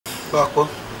Papa.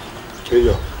 Hey,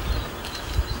 yo.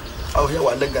 Oh, here,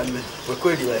 what the gunman? We're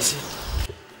quite see.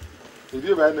 If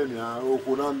you have any,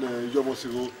 Okunan,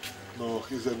 Yomosigo, no,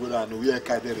 he's a good and we are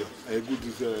Caderio, a good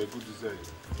desire, a good desire.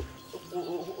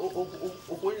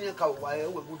 When you come, why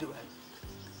we're good.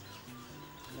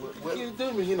 Well, you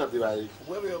tell me in a device.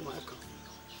 Where are you, Michael?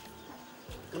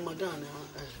 And Madame,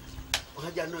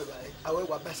 I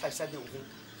will best I said.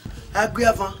 I agree.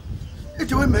 It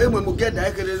will make when we get there.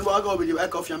 I can walk over the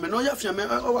back of your man. No, your family.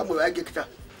 Oh, I get it. I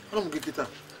don't get it.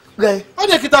 Gay. I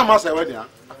take it out myself.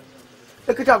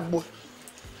 Take it out, boy.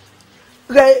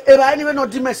 Gay, if I even know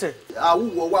the message, I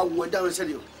will go down and tell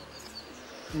you.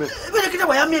 But I get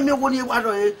away. I mean, me when you are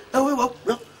away. Well.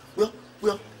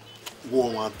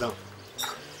 Go, madam.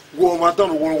 Go,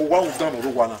 madam. One done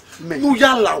or one. No,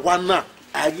 yalla, one.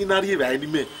 I didn't arrive any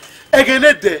me. Again,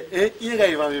 I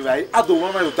don't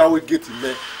want my tower get in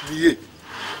there.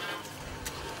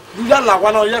 You got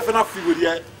one of your friend of you,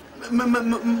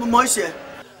 Monsieur.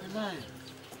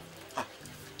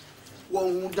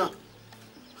 Won't done.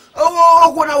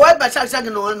 Oh, when I went by Saxon,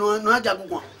 no,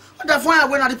 Jaguar. That's why I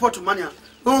went to report to money.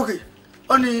 Okay,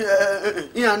 only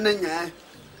in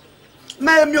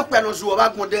May milk panels who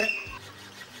are there.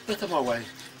 That's my way.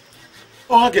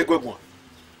 Oh, I get good one.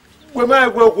 When I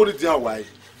will put it away.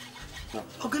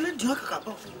 Okay, let's talk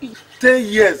about 10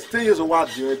 years of what,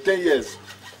 10 years.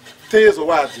 10 years of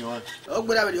what, oh,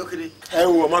 whatever you can.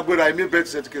 Oh, my good, I made birth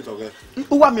certificate of it.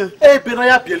 Who want me? Hey, but I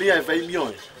have Billy and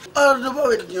Fabian. Oh, the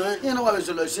boy, you know what is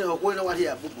the solution of what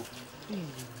here, boo.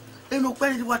 Ain't no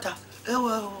penny water.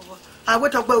 I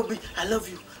went to Bobby, I love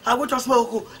you. I went to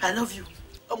smoke, I love you.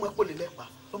 Oh, my poor leper.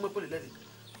 Oh, my poor lady.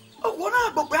 Oh, what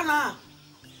about Bana?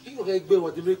 You know,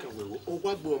 what the American will, or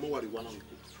what more what you want to do.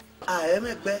 I am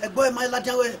a boy, my lad,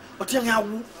 or tell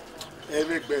you.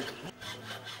 Every bed.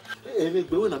 Every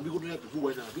boy, and I'm going to have to go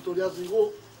when I'm Victoria's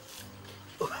go.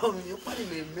 Oh, you pardon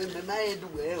me, my head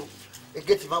well. It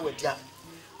gets him out with ya.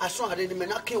 I saw her in the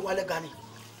Menaki while a gunny.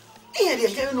 Here,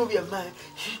 you know, your man.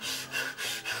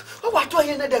 Oh, what do I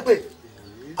hear that way?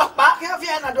 Oh, back here,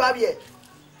 and I do yet.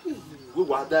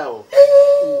 Who are thou?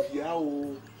 Yeah,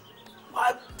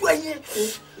 I play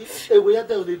it. We are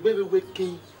down the baby with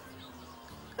king.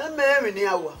 And Mary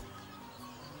Niawa.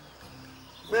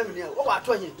 Mary, oh, I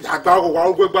told you. I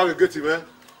go back and get him, man.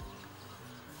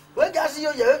 Well, guys,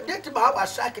 you did about a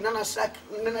sack and a sack,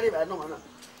 and then I know.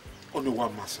 Only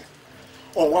one master.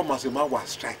 Or one master, my was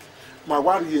strike. My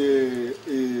one a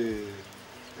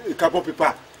couple of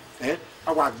people. I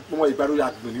want more battle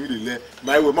when you let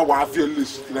my woman wife feel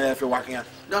loose in a working.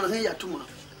 Don't hear too much.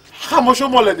 How much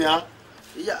more than ya?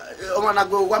 Yeah, when I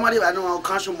go, one I know I'll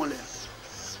cancel Mole.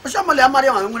 Somebody, I'm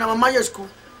Mariam when I'm my school.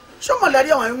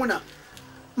 Somebody, I'm going to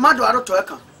Madu out to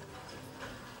Eka.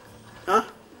 Huh?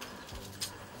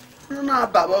 No,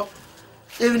 Baba.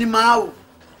 Even in Mao.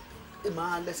 In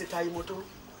my let's say moto,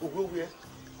 who go here.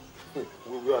 We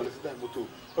are listening to moto.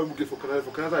 I'm looking for Canada,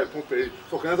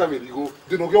 for Canada, you go.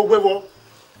 Do not go where?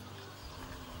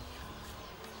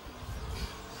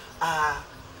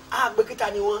 But get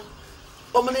anyone.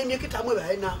 Oh, my name, you get away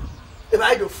right now. If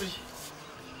I do free.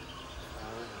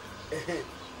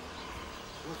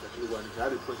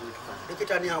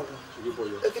 Get any hour.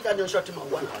 Get any shot in my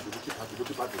one.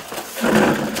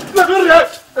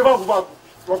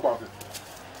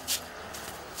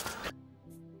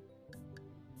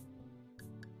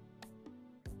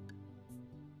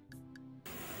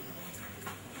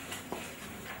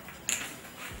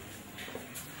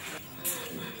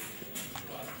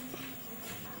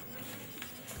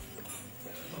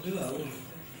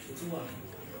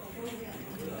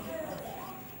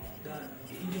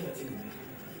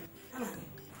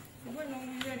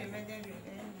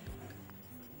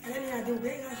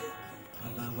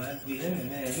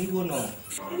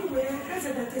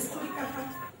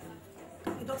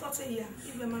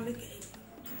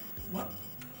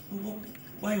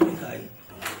 Why you look at it?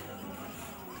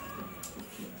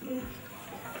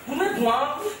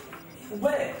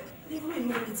 Where?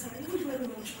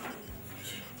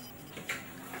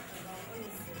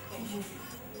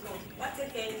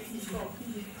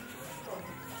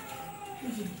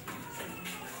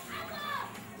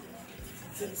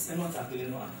 C'est moi qui ai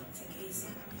noir.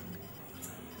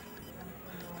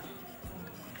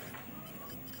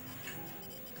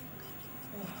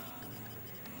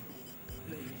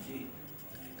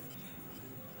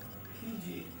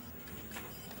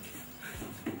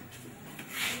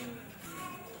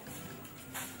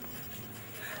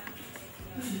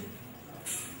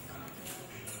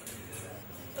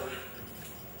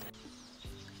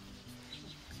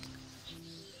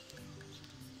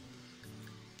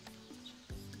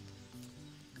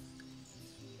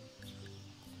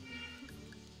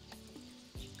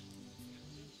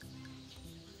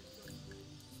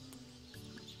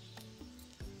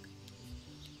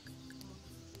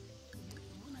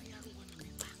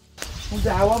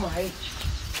 Muda wa mai.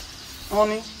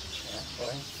 Oni.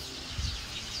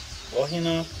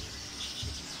 Ohina.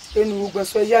 Enu ugbo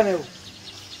so ya me o.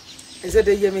 Ese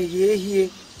de ye me ye hie.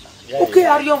 Okay,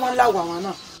 are you one lawa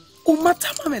wana? O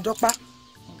mata ma me dopa.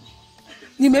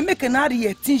 Ni me make na ri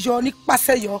e tin yo ni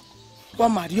pase yo. Wa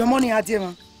mari omo ni ade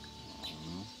ma.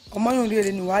 Omo yun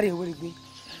re ni wa re we gbe.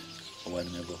 O wa ni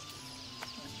me go.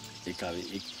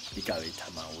 Ikawe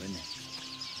tama wene.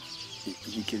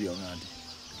 Ikiri o ngade.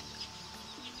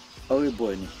 Owe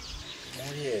boy ni.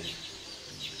 Ariel.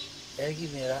 Egi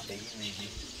mera egi meji.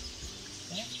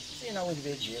 Se na wo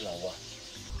be je la wa.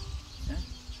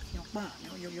 Yung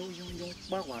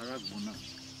pa wara gbona.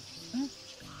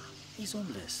 He's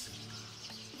homeless.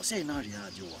 O say na ria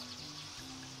ajowa.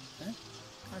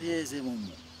 Ari eze mo.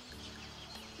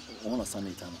 O na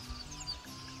sanitana.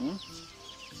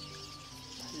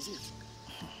 That is it.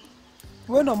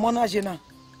 When no mona jena.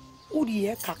 Uri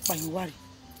e ka pa iwari.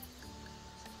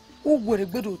 O gwere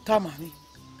gbedo tama mi.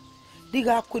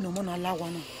 Diga akwe no mona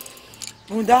lawa na.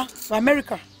 Munda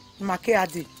America make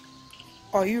ade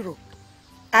or Europe.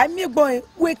 I me boy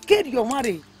we carry your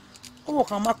money. O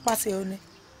kan mak pass e oni.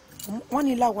 Won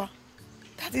ni lawa.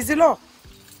 That is the law.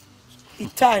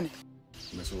 It's time.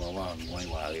 Me so wa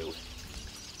re o.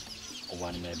 O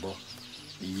wa ni me bo.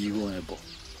 Yi go e bo.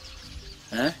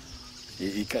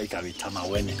 Ika be tama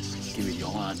wene. Give me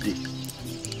your hand.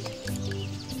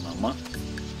 Mama.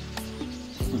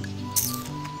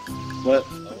 Well,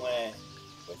 when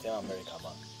we tell America,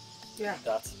 man. Yeah.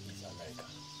 That is America.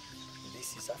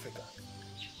 This is Africa.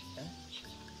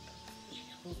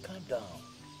 You calm down.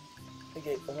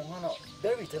 Okay,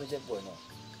 very intelligent boy now.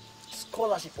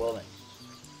 Scholarship for them.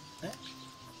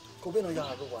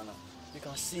 You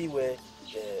can see where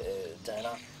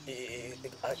China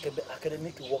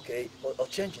academic work or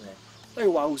changing it. Hey,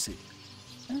 what say?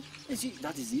 You see,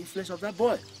 that is the influence of that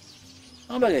boy.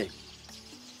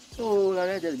 So I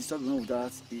read that disturbing with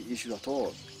that issue at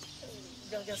all.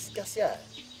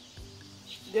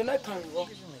 They not coming wrong.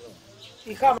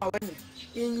 He come away.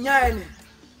 In Yan.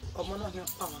 Omono na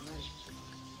pa mama.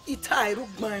 Itai ru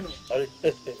gban no.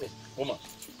 Woman,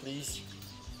 please.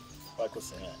 Why go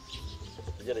say here?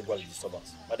 You dey go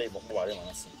disturbance. But they mo worry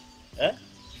man say.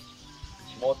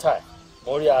 More time.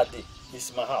 More yard. This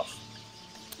is my house.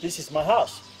 This is my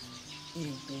house.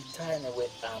 In time where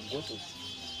I'm going to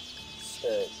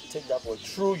take that boy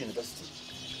through university.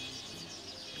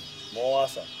 More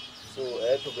awesome. So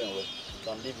problem with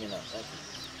can leave me now. Thank you.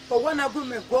 But when I go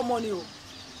me go money o.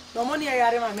 No money I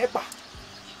yare ma mepa.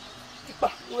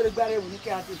 Ipa, wo le gbare wo ni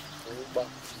ke ade. Orupa.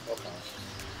 Okay.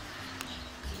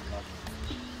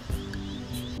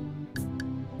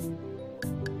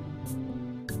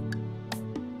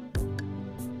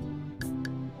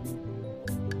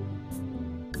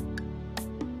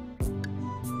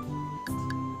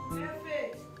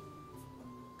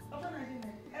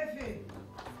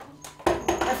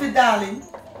 Effie, darling.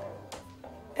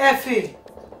 Effie.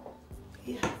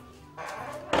 Yeah.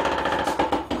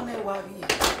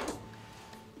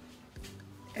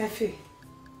 Effie.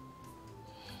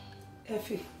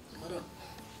 Effie.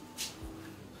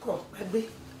 Come, baby.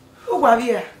 Who worry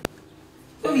here?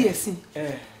 Oh, yes.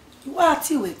 What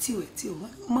tiwe.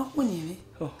 Ma woni.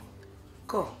 Oh.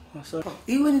 Go. Sorry.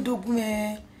 Even dog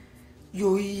me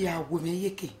yo ya wo me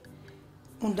yeke.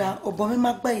 Unda obo me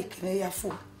magba yeke ya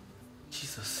fo.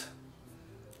 Jesus.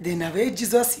 They never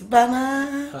Jesus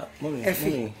ibana. Mommy.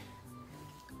 Effie.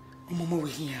 Momo we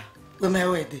here. We my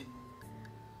wedding.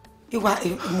 Iwa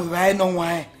mu wa no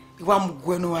wan. Iwa mu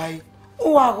gwe no wai.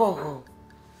 O wa go.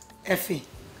 Effie.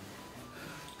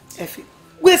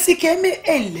 We see me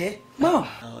ele. No.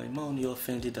 Ma only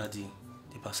offended daddy.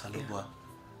 The pasaloboa.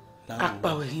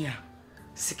 Akpa we here.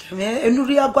 Sikeme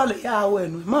enuri agwalo ya awo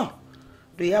enu. Ma.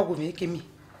 Do ya go me kemi.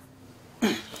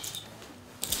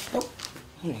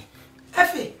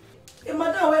 Effie. E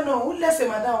madam we no, who less e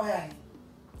madam we ai.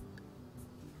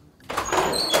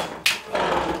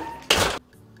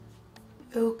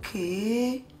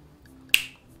 Okay.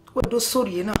 What do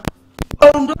sorry na?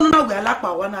 Oh, no na we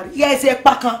alapa wa na. Yes, e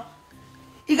pa kan.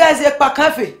 You guys e pa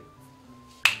kan fe.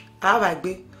 Ah ba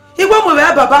gbe. Igbo mo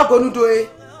be baba gonu do e.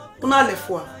 Una le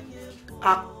fo a.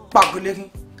 Apagole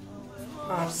kin.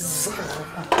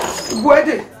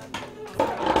 Gwede.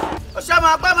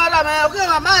 Osama pa mara me, o ke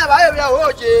ma ba ye ya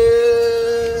oje.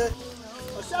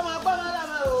 Osama pa mara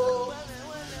me o.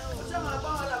 Osama pa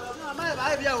mara me, o ma ba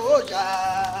ye ya oja.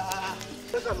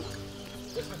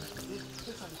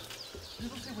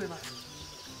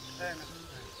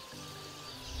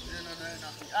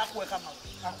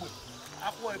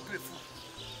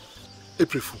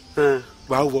 April Fool.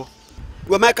 Wow.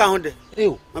 We make a hunde.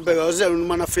 Ma be o zero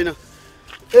no na fina.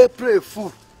 April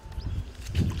Fool.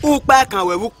 Who back and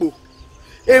we whoop.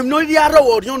 If no the other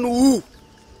word, you know who.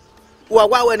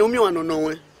 Wa when me one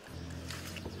no.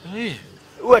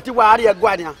 What you are here,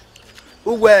 Guardian?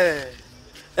 Who were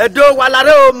Edo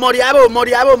Walaro,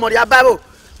 Moriabo.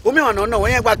 Who me one no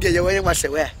when you back here, when you was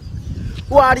away.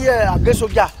 Who are here, I guess,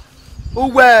 who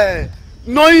were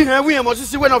knowing we must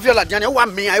see one of your Lajana, I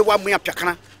want me a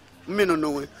pacana. Me no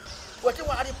know. What you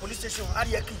are the police station,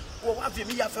 Ariaki, or what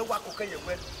me have a walk okay,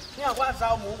 where was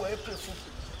our move April Fool.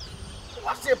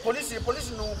 What's the police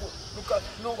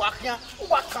no work here?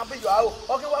 What can't be you out?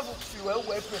 Okay, what you will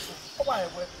wait for? Why?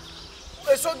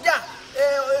 So, yeah,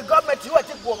 government, you are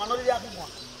taking woman, not the other one.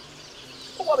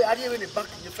 What are you in the bank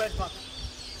in the first month?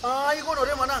 You go to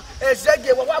them now,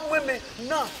 exactly what women,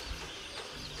 no.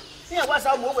 Here was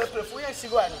our move April Fool, and see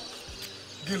one.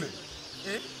 Gilly,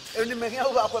 only making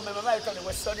out of my American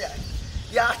West Sunday.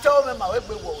 Yeah, I told them my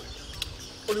every word.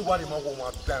 Only one in my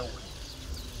woman down.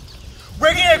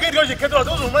 When you get your ticket,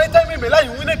 those my time me like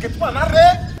you win a get one.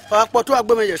 What to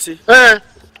Agbe Yesi?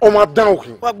 O ma down.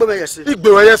 What Agbe Yesi?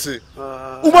 Igbe Yesi.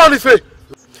 Uma ni fe.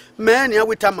 Man, ya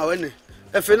wita ma wene.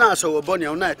 E finance o boni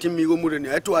o na timi go mure ni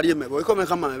e to ari me bo. E come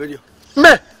come ma video.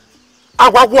 Me.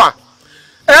 Agwagwa.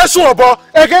 E so obo,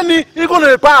 e ge ni igo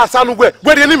le pa asanu gwe.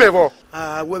 Gwe de ni me bo.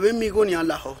 We be mi go ni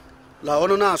ala ho. La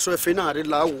ono na so e finance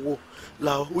la wo.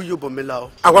 La wo yo bo me la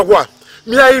o. Agwagwa.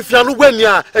 Mi ayi fianu gwe ni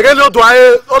a. E ge ni odo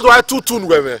aye tutu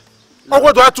ngwe me.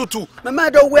 Odo aye tutu. Me ma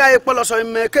do we aye polo so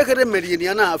me kekere meri ni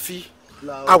na afi.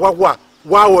 Agwagwa.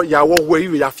 Wa wo ya wo we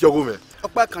yi ya fiogo me.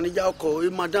 Opa kanija oko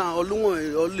imadan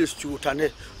oluwon always tu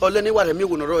tane. Ole ni wa re mi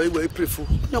wo no ro iwe prefu.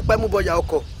 Nyo pa mu bo ya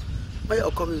oko. Ma ya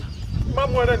oko mi. Ma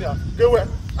mu ere ni a. Gewe.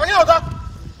 Anya oda.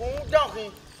 Down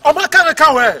hin. O ma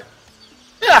kan we.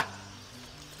 Yeah.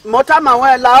 Mota ma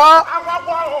we la o.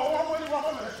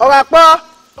 O wa po.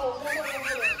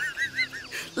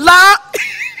 La.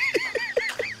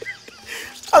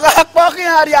 Aga po ki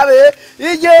ari abe.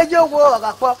 Ije jowo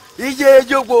aga po. Ije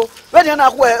jowo. We ni na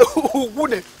ku e ugu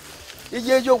ne.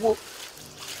 Ije jowo.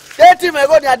 Eti me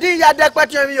go ni adi ya de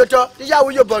pati mi yo to. Ti ya wo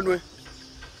yo bonu e.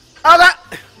 Aga.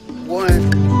 Wo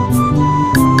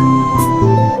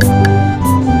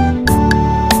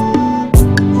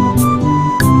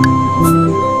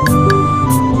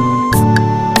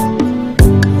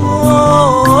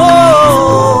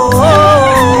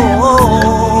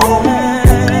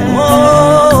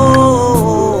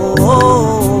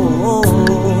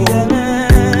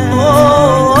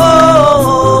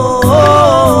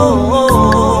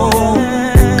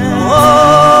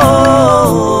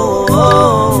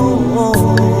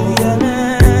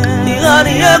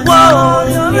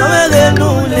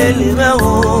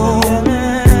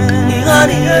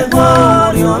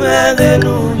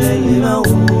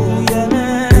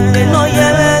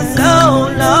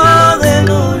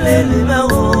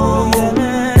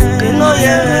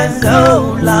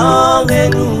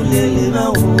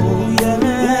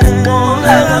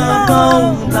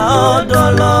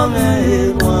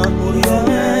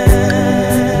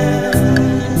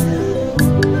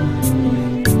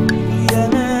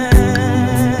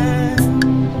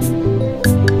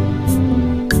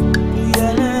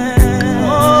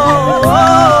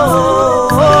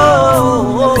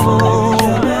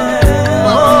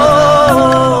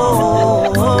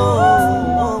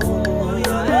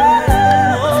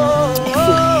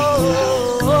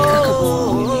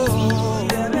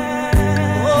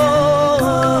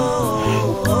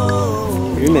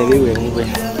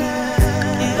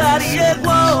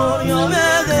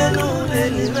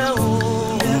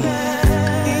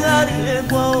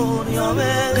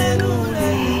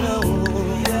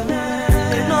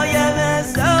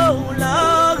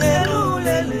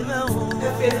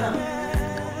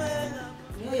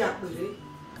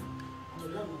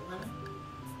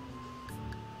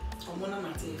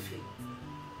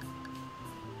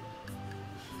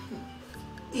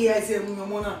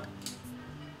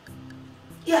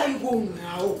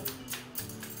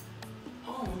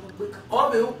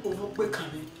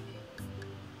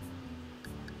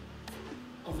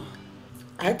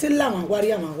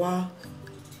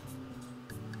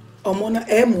Omona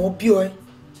emo bio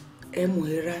emo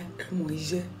era emo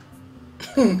ije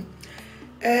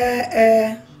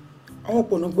awon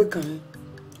pono gbe kan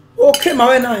o ke ma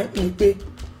we na ni pe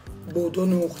bodo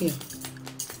no kian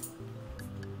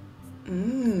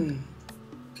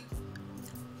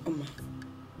oma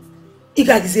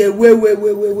iga gise we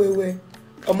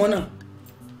omona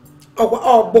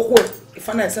ogboko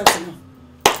ifana esanse na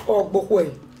ogboko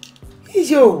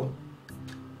ije o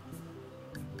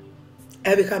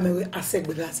ebe ka mewe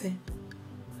asegbe gase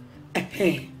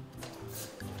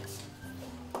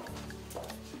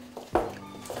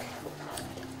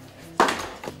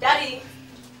Daddy.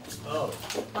 Oh.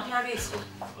 My is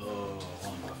Oh,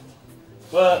 wonderful.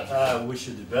 Well, I wish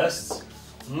you the best.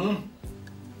 Good.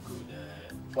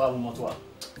 What remote?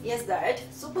 Yes, Dad.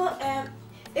 So, but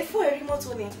if we're remote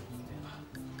only.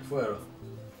 Fuero.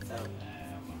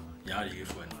 You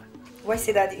Why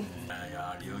say Daddy?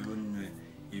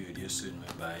 You soon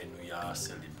by New Year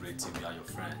celebrating with your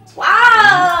friends.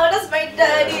 Wow, that's my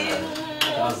daddy.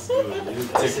 That's good. You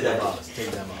take them out.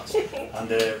 Take them out.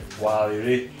 And while you're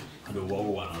ready, the war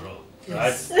one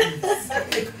right?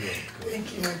 Thank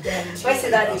you, my daddy. Why say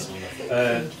Daddy?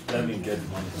 Let me get the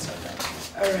money inside.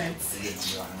 Alright.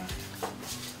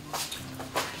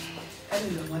 I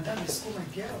love Madame is school, my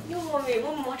girl. No, mommy.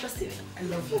 Mom, more trust you. I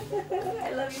love you.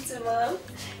 I love you too, Mom.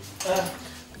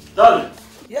 Darling.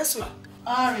 Yes, sir.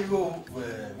 I go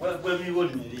where me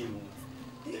hold me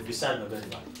beside my bed.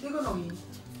 You go know me.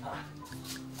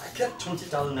 I kept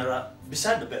 20,000 naira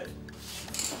beside the bed.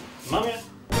 Mommy.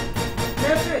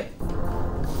 Nefe.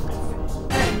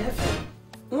 Nefe.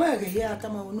 Where ya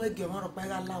atama onu ege won ro pa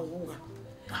ga la wo ga.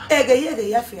 Ege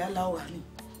ya fe ala wo ni.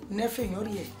 Nefe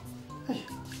yori e.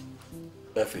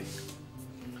 Efe.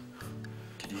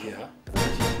 Did you hear her?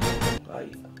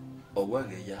 Or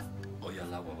where ya or ya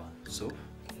la wo. So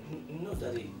no,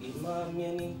 Daddy, it might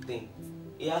mean anything.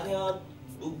 Yeah, I can't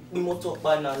be more talk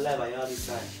by now live. I have this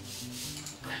time.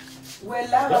 Well,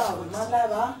 lava, my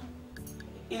lava.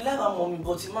 It lava, mommy,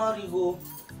 but it might go.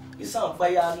 It's not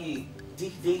by Yari.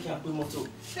 They can't put more talk.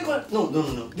 No.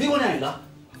 Do you want to laugh?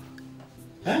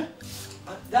 Huh?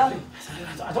 Darling,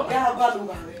 I don't have a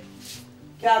look at it.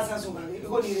 You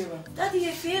go near him. Daddy,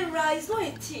 a fair rise, not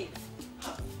a thief.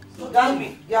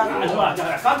 Darling,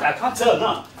 I can't tell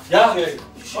now. Yeah, okay.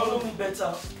 You should know me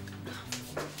better.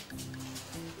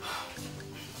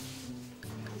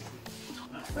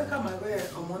 Where come I wear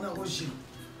a mona goji?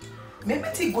 Maybe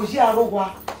take goji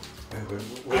arogwa.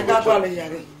 I got one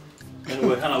yare.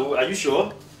 Anyway, Hannah, are you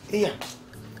sure? Yeah.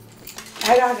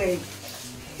 I got it.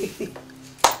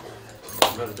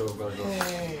 Go.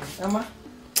 Hey, Mama.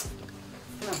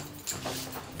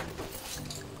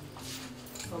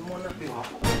 Mona.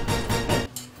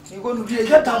 You go to be a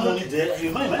Get that money there.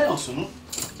 You might on soon.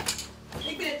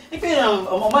 If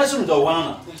I'm my son, the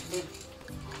one.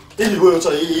 Anyway,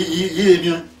 so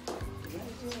he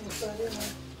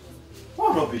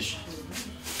what rubbish?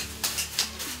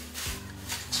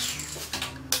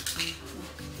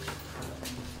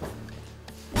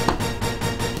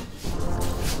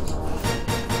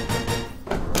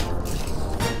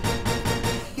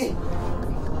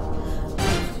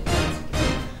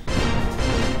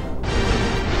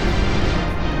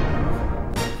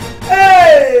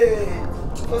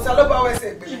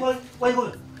 Why you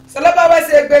going? Salaba wa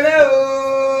se gbeme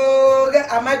o ge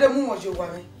amade mu mo jo wa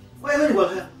mi. Why you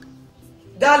going?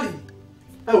 Darling.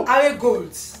 Oh, I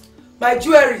golds. My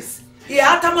jewelries.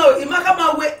 Yeah, atama imaka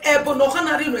ma we ebo no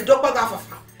kana ri no dokpa ga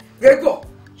fafa. Rego.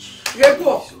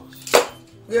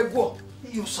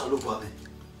 you salaba me.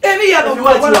 Emi ya no You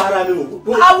want to ara me.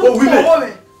 Oh,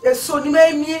 women. E so ni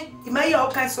me mi, ima ya o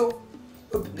kan so.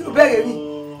 Obere mi.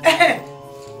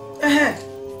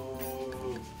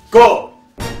 Go.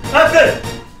 Efe!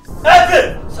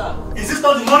 Sir. Is this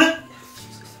not the money?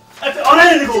 Efe, on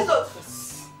any go.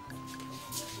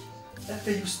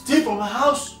 Efe, you steal from my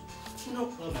house? No.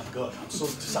 Oh my God, I'm so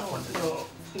disappointed. No.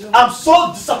 I'm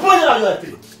so disappointed at you,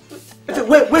 Efe.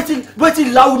 Efe,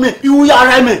 waiting loud with me. You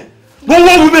are me. One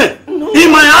with me. No.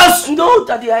 In my house. No,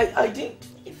 Daddy, I didn't.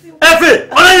 Efe,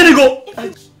 on any go.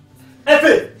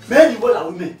 Efe, man, you go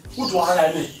with me. Who do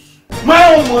I me?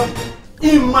 My own money.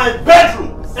 In my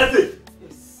bedroom. Efe.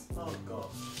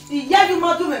 Iya you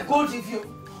ma do me gold review.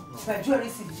 My jewelry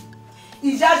see.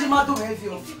 Iya you ma do me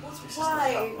review.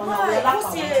 Why?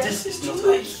 This is not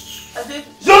right.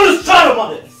 You lose child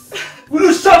about it. Will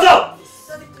you shut up?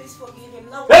 Daddy, please forgive him.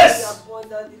 Now Yes.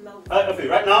 Daddy,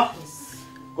 Right now,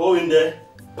 go in there,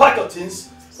 pack your things,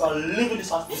 so I'll leave this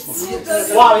house this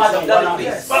morning.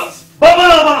 Daddy,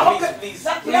 Please.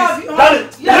 Daddy,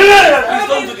 Please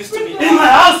don't do this to me. in my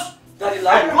house, Daddy,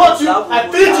 I brought you, I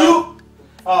feed you.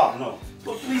 Oh no.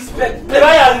 So please, beg.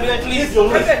 Please, your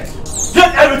money.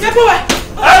 Get everything.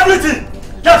 Everything.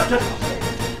 Just get it.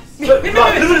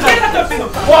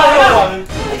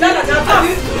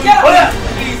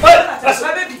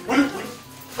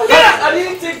 I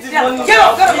didn't take this money.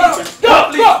 Go,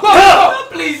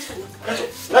 please.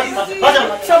 Please, I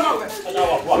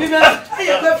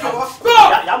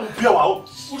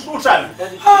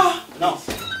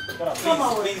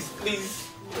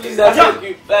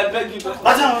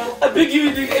beg you.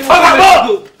 I beg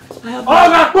you. Oh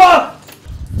my God!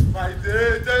 My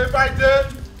day.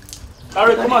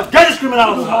 Harry, come on, get this criminal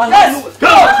out of the house. Yes! Go!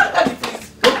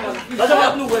 I don't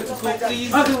have nowhere to go,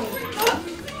 please.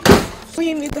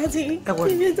 Leave me, Daddy.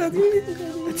 Leave me, Daddy.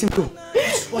 Let him go.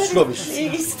 What's rubbish?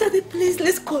 Please, Daddy, please,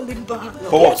 let's call him back.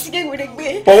 For what?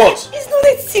 For what? It's not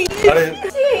a thief. Harry,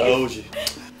 Oji.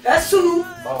 That's true.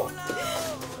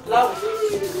 Loud.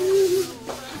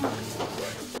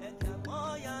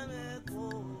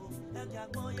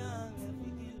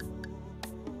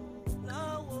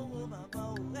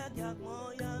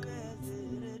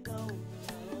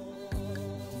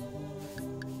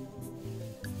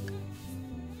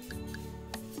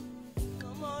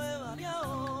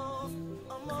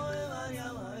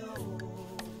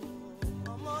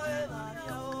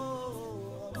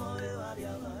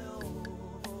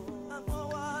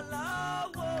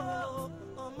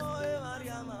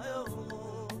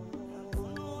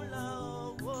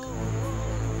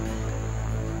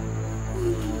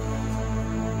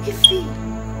 Jefe,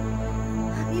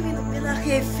 a mim vem pela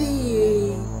jefe.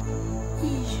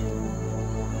 Ijo,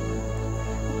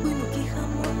 o bueno que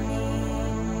jamone.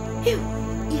 Eu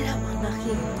irá mandar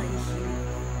gente.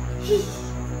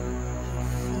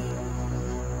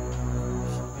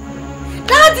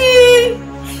 Daddy!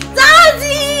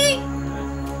 Daddy!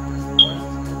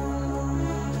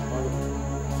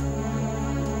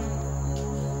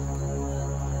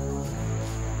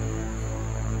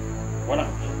 Voilà.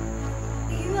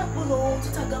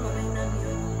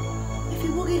 If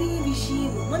you walk in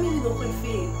vizinho, mami me não foi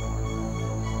feio.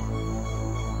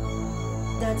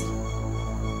 Daddy,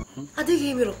 ade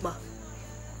que me roba.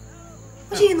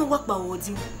 Hoje não walk ba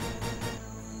wodi.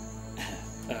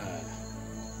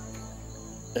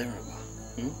 Eraba.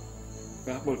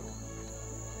 Rapol.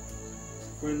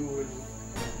 Bueno.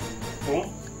 Bom.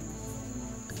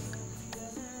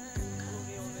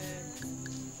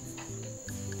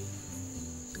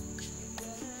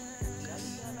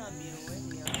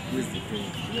 Where's the thing?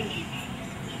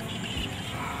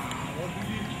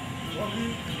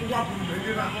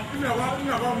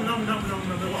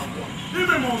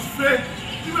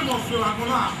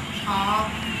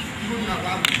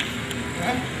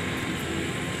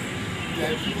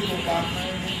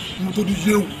 Muito de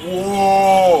jeito.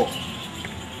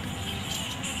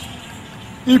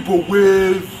 Ibo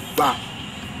weva.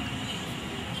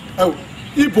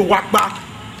 Ibo wakba.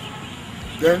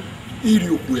 Then iri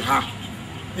okwe ha.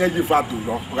 Nye yi va do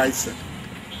lo raise.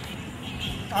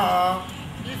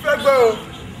 Ife gbe o.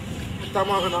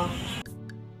 Tamarina.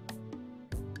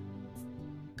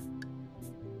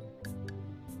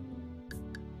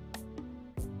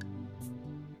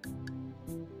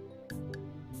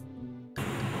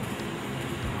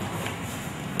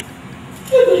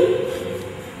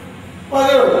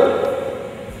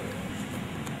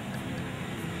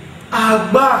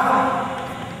 Agba.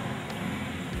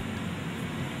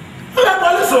 Ala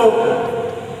police o.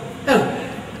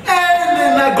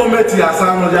 Na gọọmenti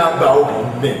asanu ya gba obi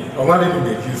mme. Ọmọdé mi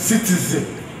dey kill citizen.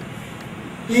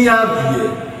 Iya biye.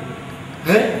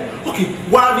 Okay,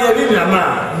 wa bi e ni na na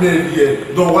biye.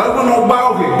 Do wa wo no gba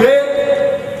oge gbe.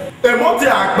 E mo ti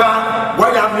agba wa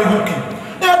ya mi huki.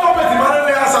 Gọọmenti ma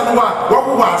le asanu wa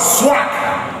ku wa swag.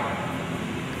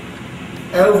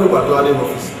 Everywhere to the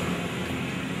office.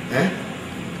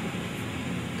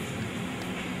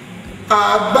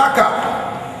 Agbaka.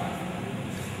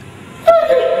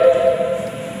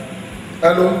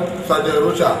 Hello, Sergeant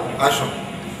Rocha, action.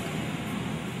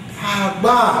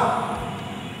 Agba.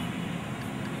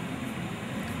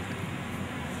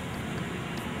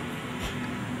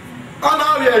 Ana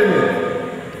yemi.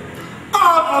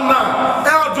 Ana,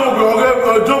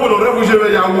 jogo lo refugee be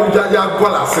ya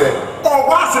gola se. O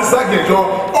wa se sagejo,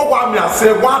 o wa mi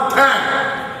ase wa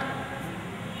time.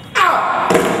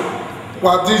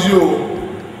 What did you?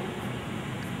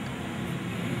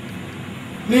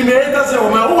 Ni me enta se o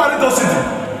ma o wa ni to city.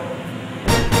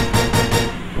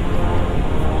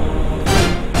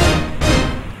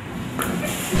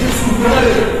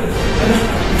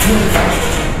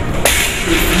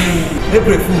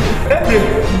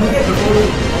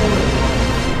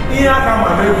 Iya kama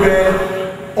mebe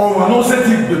o no se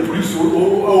ti the police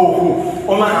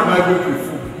o ma kama mebe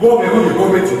prefu. Go me go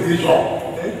me ti di jo.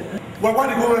 What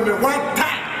the government one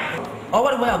time? Oh,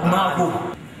 what about Marco?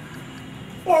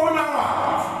 Oh,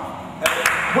 now.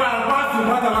 Well, what the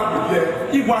matter here?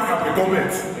 He work at the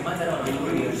government.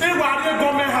 He work at the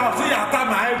government house. He at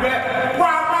my head.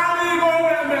 What money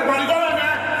government? What government?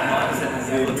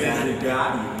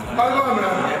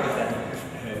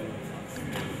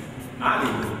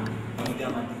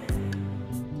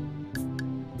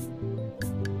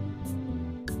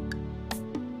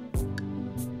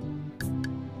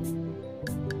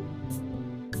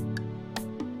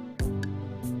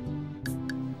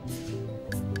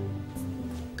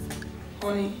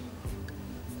 Honey.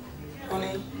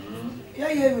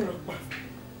 Yeah, yeah, me ropa.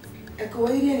 Eko wa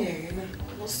iri ni na.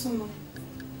 Osuno.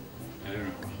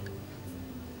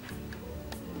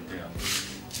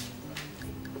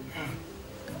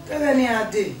 Kele ni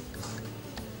ade.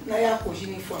 Na ya ko ji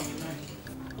ni fo mi na.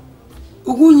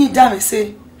 Ugunyi da me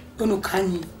se onu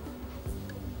kanyi.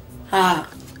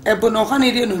 Ebo no kan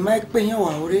iri no ma pe yan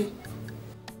wa ore.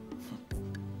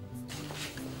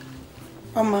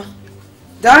 Mama.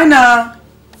 Dinah.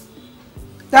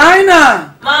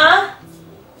 Ma?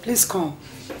 Please come.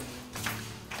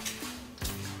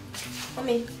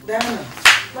 Mommy. Dinah.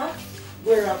 Ma?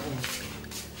 Where are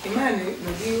you? Imani,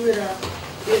 no be where are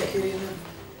you?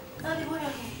 Daddy, where are you?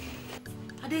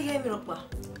 I didn't hear me, Ropa.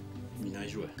 Mina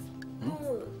jouer.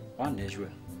 One day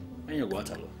jouer. And you go out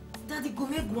alone. Daddy, go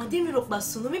me go. Didn't me Ropa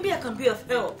soon. Maybe I can be of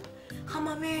help.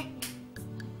 Hamame.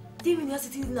 Didn't me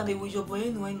sit in na me with your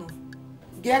boy no.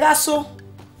 Gera so.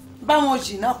 Ba won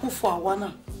ji na ku fo awa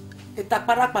na.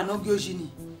 Itaparapa no gi oji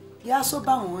ni. Ya so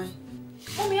ba won.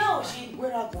 Mommy, how is she?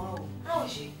 Where are you? How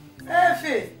is she?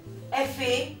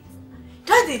 Effie?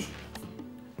 Daddy,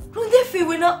 don't they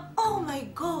feel now? Oh my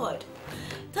God.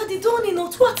 Daddy, don't you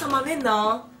know what I'm having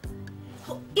now?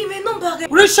 Even number.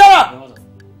 Risha!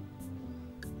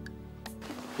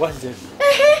 What is it?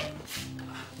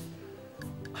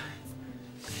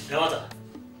 Yamata.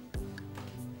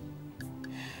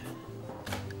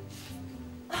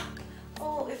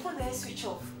 Oh, if phone is switch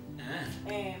off.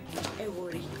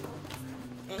 Worry.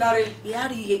 Larry.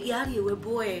 Yari, we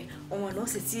boy. Oh, no,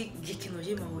 it's geeking on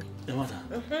Jim away. Yamata.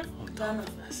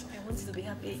 I want you to be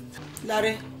happy.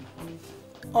 Larry.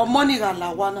 O money ga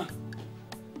la wana.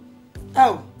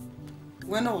 Oh.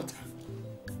 When what?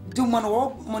 Do man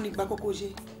wo money back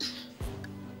okoje.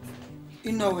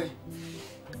 You know we.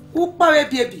 Who pa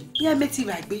baby? Yeah, make it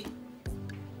like be.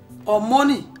 O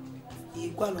money.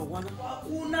 Igwa lo wana.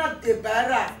 Una de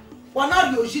bara.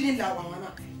 Wana bi ojini la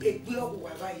wana. Egbe o wa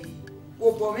bayi.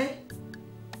 O bo me.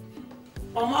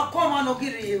 O ma come no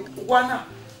giri wana.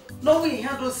 No we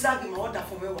handle zagi ma order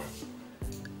for me wa.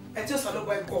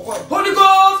 Holy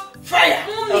Ghost fire!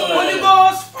 Mommy! Holy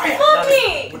Ghost fire!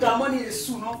 Mommy! Put that money in the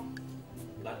soon, no?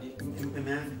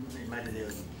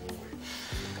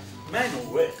 Man, no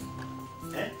way.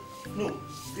 No,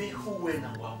 be who when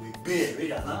and what we bear,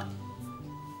 right?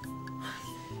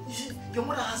 You see, your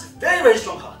mother has a very, very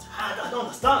strong heart. I don't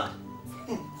understand.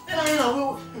 And I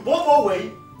know both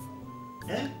way.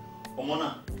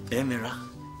 Omona, Emira,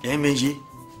 Emeji.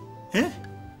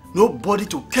 Nobody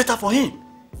to cater for him.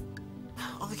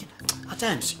 At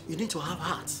times, you need to have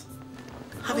heart.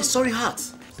 Have a sorry heart.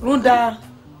 Runda,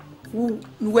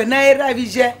 when I arrive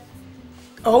here,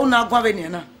 oh, now go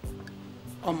na.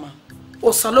 Oma,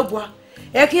 o salobwa,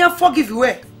 I can't forgive you.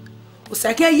 O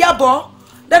second yabo,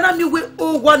 then I'm you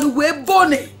oh one way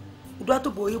bone. Udo to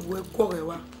boy boy go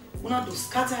una to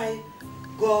scatter,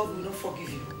 God will not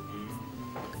forgive you.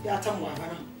 Ya tamu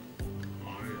avana.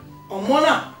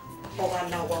 Omona, o wa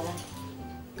na wa wa.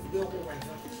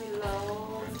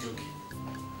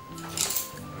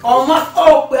 Oh my!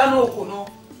 Oh, we are no.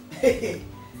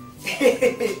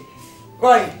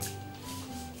 Right.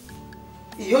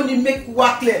 You only make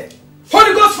work clear.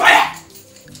 Holy Ghost fire!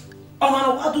 Oh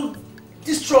man, what do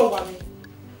destroy one?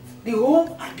 The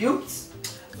home I built.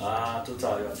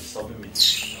 Total, you are disturbing me.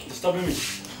 Disturbing me.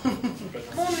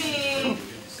 Mommy. You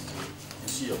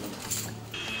see your mother.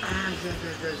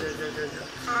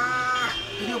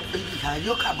 You baby,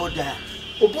 you about that.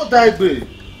 Obo die be.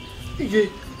 Ije.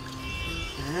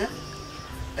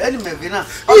 Any megina.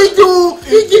 Ije.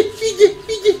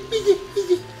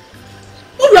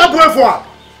 What do you boy for?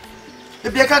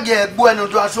 If you can't get boy no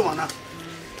do aso na.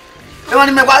 E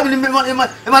mani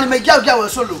me gya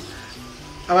solo.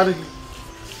 Abani.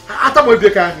 Ata mo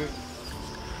ibeka hin.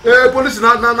 Police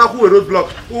na who road block.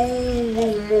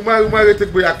 My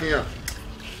take boy akin.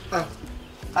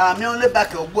 Me only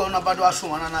back ogbo na bado aso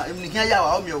na em ni hia ya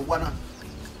wa o me ogbo na.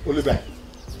 Only back.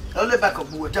 Only back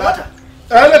ogbo jabata.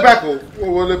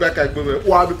 Only back agbe.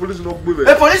 Wa the police no gbe.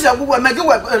 The police ogbo me ge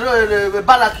we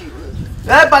balaki.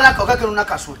 Balaki o ka kenu na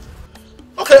kaso.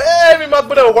 Okay, mi ma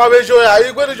gbe na wa we jo ya.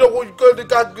 Igbe ni jo ko di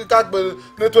ka gbe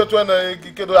ne 22 na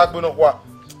kedo agbe no kwa.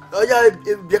 Oya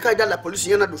bi ka da la police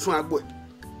yan na do sun agbo.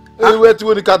 We ti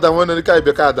woni ka da won ni ka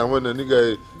ibe ka da won ni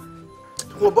ga.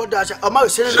 Ko bodo asa o ma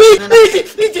se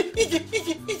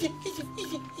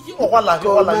O wala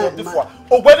yo defo.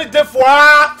 Ogbeni defo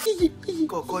a.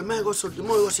 Ko me go so di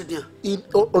mo yo se dia.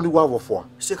 Only one wo fo.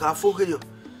 Se ka fo ke yo.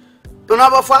 To na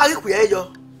ba fo ari ku ye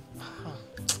yo.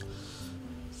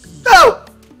 Oh!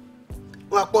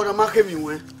 Wa po na ma ke mi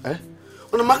we.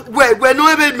 Ona ma we no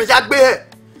ebe me ya gbe he.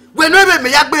 We no ebe me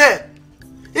ya gbe he.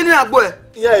 Ini agbo.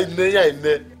 Ya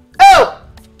ine. Eh!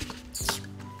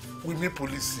 We meet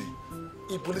police.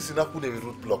 I police na ku na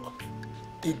road block.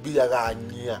 Igbe ya ga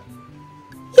anya.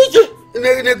 Ije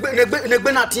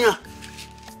negbe na tia.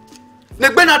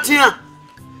 Negbe na tia.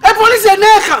 E police e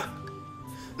neka.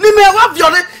 Ni me wa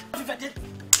viole.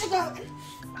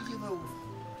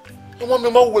 Omo me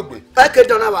ma wegbe. E ke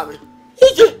dona ba me.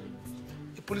 Ije.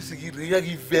 I police gi re ya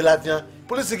gi vela dia.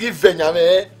 Police gi venya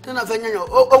me. Na venya yo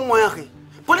o nwo ya ke.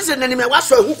 Police na ni me wa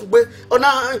so ehu kugbe. Ona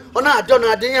ade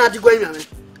ona ade yan adigwa nya me.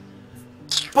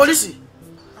 Police.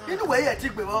 Inu we ye ti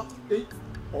gbe wo.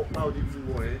 Ọ̀pá odi fún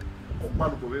wọn ọ̀pá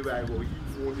ló bọ̀ bẹ́ẹ̀ báyìí wọ̀ yìí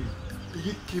wọ́n ní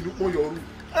igi kìnnú pọ̀ yọrù.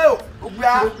 Ògbà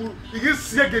igi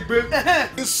sí egegbe.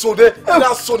 Ìsòdè iná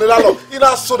sòdè lálọ iná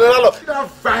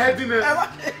fà ẹ́ dín ní.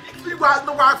 Ìgbà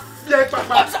tó wà fi ẹ́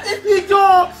pàpà. Ìjọ.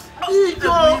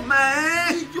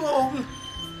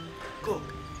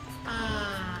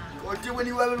 Ọjọ́ wo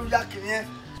ni wàá lóyún yá kìíní ẹ.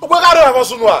 O gbé ká ló wà fọ́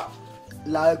sunu wa.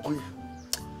 Láàgùn.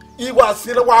 Ìwà sí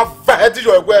ni wàá fà ẹ́ dín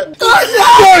yọ ẹgbẹ́.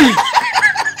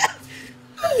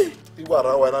 Ìwà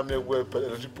ara wa náà mi ẹgbẹ́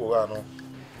ẹlẹ́tìpọ̀ wa náà.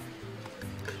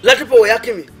 Ẹlẹ́tìpọ̀ ya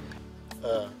kí mi.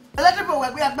 Ẹlẹ́tìpọ̀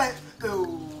wẹ̀ gbé agbẹ́.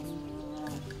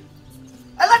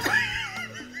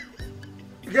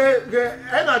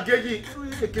 Ẹ na gẹ́gì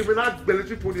kèmí náà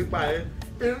gbẹ̀lẹ́tìpọ̀ nípa ẹ̀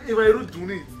ìwà irú dùn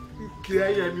ní kí ẹ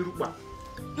yẹ mi rúpa.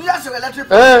 Ní yà sọ̀rọ̀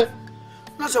ẹlẹ́tìpọ̀.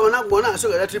 Ní sọ̀rọ̀ náà gbọ́n náà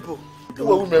sọ̀rọ̀ ẹlẹ́tìpọ̀.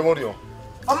 Ìwà wú mẹ́mọ́rì ọ̀.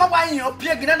 Ọmọ wa yìnyín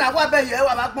pie gidi náà wà bẹ́ẹ̀ yẹ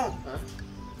wà bá gbọ̀n.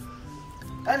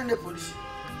 Ẹni ní polisi.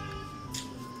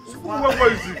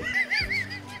 What is it?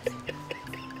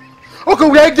 Okay,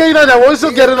 we are getting on. I want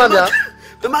to get on there.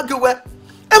 The market where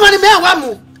Emily may have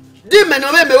one. Demon,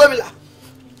 no, maybe we will.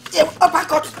 Up I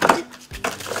got.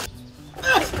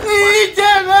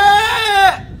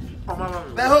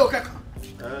 Beho, Kaka.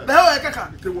 Beho,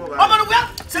 Kaka. Oman, where?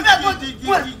 Say that one.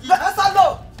 That's a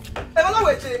law.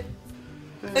 Evaluate.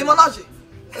 Emanaji.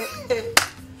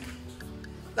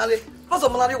 Dale, what's a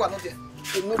money one of them?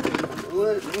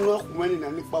 No, when in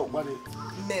any power money.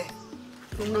 Me.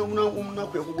 No,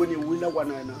 when you win a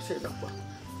one and I say that.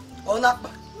 Oh, not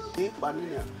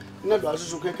Bania. Not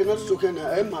as you cannot look in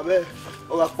my bed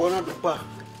or a corner to pa.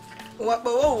 What?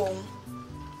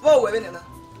 Oh, women.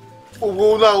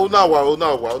 Oh, now.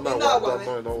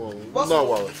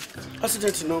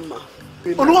 Accident no ma.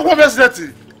 Oh, what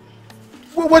president?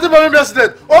 What about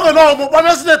president? Oh, no, what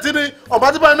president? Or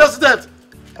what about president?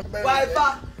 Why,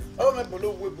 oh, my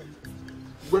below women.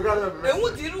 We're going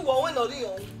to do one or the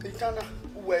own. the Tana,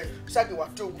 where Saki was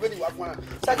two, when you are one,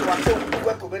 Saki was two,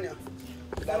 work of any.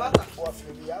 The matter for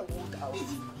the wood house.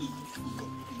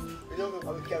 You don't know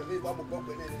how we can live up with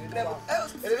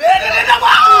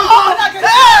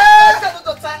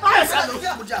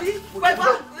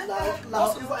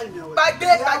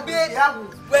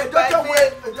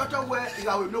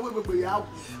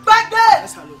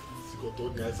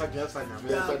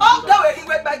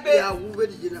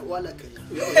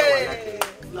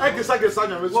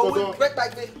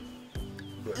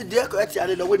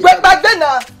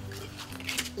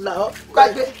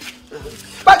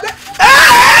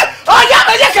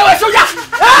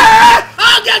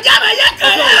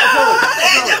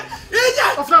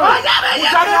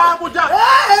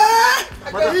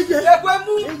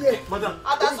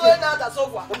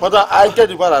Mother, I get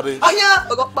the bad.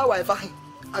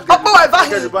 I got my wife.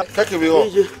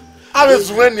 I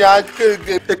was when you are a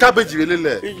cabbage. I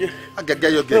can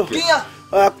get your get.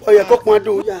 Oh, you cook my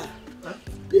do, yeah.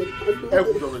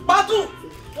 Batu,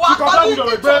 what are you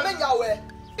doing?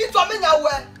 It's a many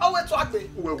away. I went to Acme.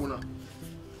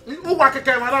 Who want to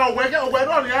come around? Where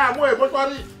on the arm? Where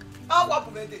was it? I want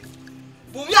to make it.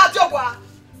 Bumia Jowa.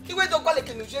 He went to call it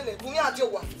in New Zealand. Bumia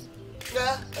Jowa.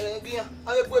 Yeah, I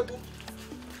will go.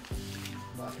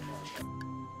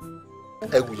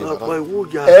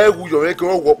 Ẹ̀wùjọ̀ mẹ́kẹ́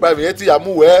wọ́n wọ̀ pàmì ẹ̀ tí a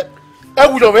mú wẹ́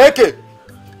ẹ̀wùjọ̀ mẹ́kẹ́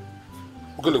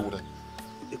ó kẹ́lẹ̀ wùdẹ̀.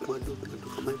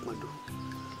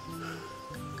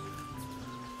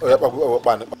 Ọ̀yà pàpọ̀ ọ̀pọ̀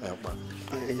pa ní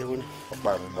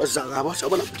ọ̀pá ní ọ̀sán àbọ̀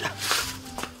sọ̀bọ̀ náà bùjá.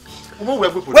 Wọ́n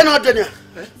wẹ̀ pípò ní. Wẹ́n náà dé ni.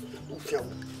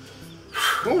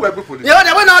 Wọ́n wẹ̀ pípò ní. Yẹ́wọ́n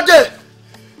dẹ̀ wẹ́n náà dé.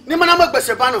 Ní mọ̀ náà mọ̀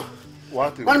gbèsè bá náà.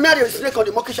 Wọ́n mi àdé snake on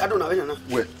the monkey shadow náà wẹ́n náà.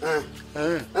 Wẹ̀.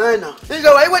 Náà. Nígbà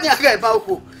wà ìwé ni àgbẹ̀ ìbá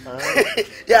oko.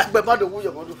 Yà àgbẹ̀ bá dòwú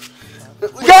yọ̀ mọ́dún.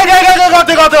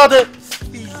 Gẹ́gẹ́gẹ́gẹ́gẹ́gẹ́gẹ́.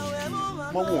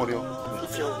 Mọ́ mú wọn rí ọ.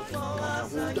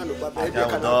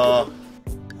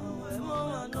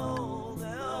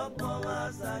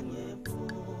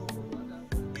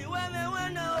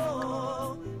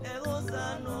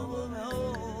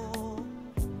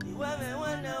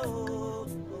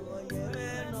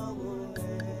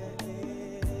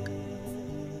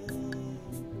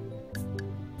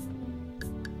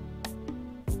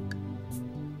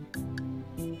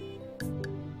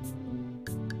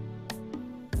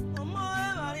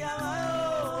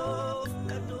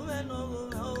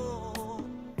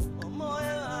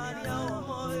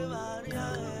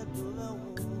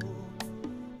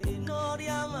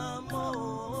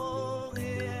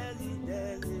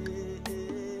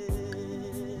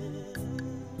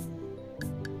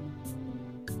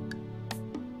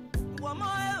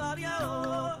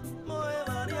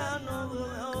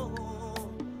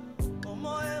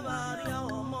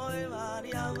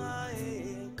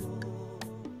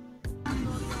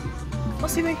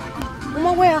 Osiwe.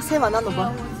 Uma where asema nano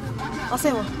ba?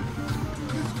 Asema.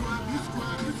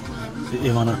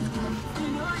 Emana.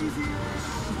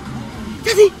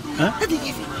 Daddy. Huh? Daddy,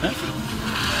 give it. Huh?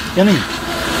 Yani?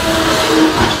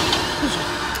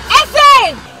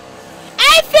 Efe!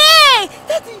 Efe!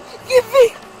 Daddy, give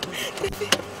it.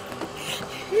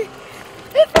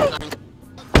 Efe.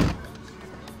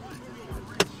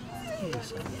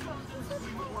 Yes.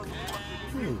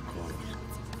 Oh God.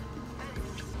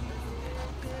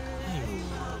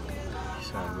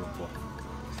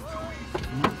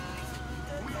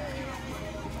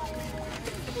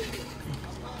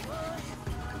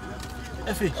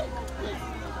 Efe,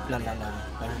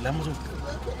 la muso,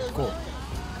 ko,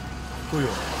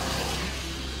 koyo.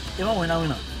 Ema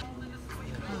wena.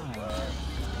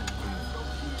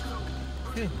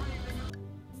 Hey.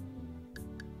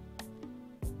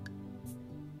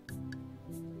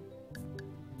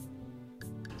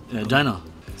 Dina.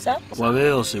 Sir?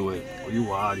 Wawe osewe, oyu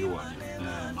wari wani.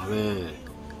 Mawe,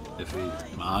 Efe,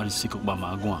 maari siku ba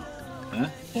magwa.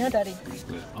 Yeah, Daddy.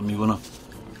 Amigo na.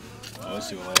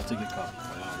 Wesi wa take a car.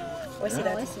 Wesi,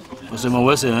 Daddy. Wesi ma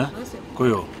wesi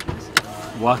Koyo.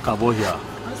 Waka bo here.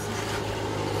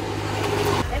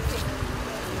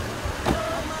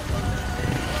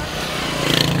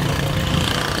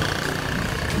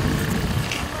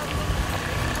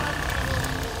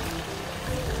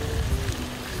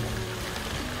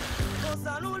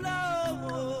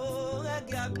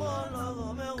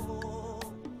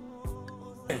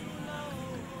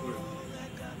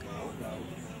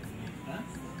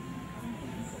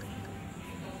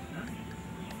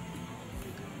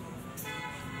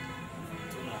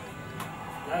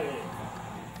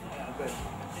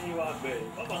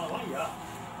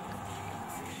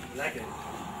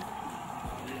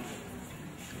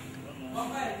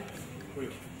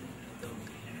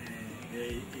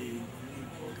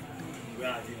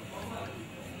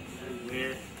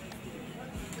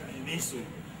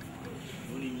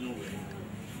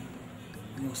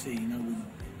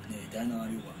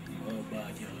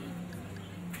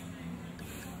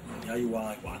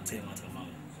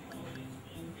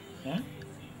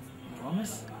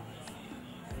 Promise?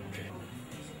 Okay.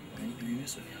 You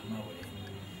so my way.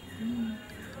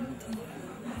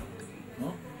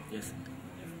 No? Yes.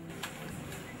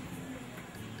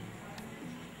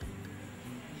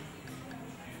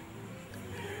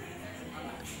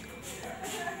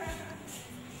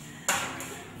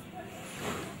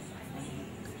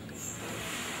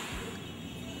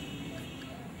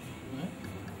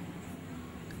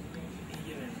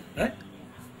 Right?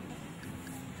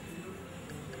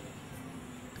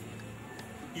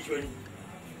 Each one.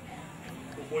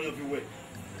 One of you way.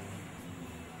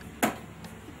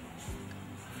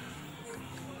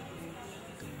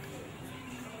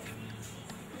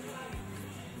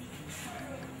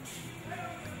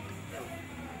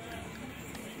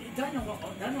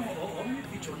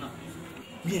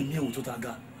 Me and to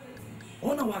Taga.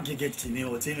 On a walk get to me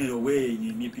or taking it away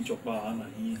in me pitch of bar and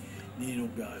he need no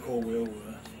guy call well.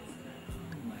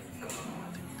 My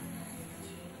God.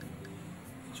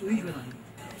 So even I'm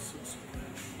so sorry.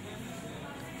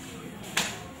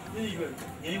 Yeah, you go.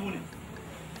 Yeah, you want it.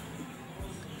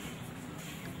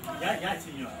 Yeah,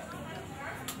 senor.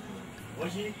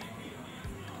 Oye.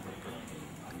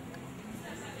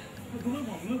 Come on.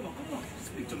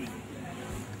 Speak to me.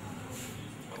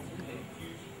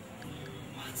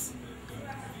 What?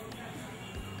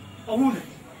 I want it.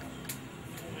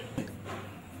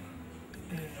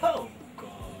 Oh,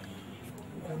 God.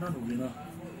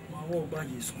 My whole bag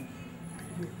is school.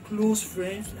 Close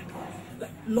friends,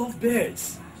 like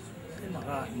lovebirds. You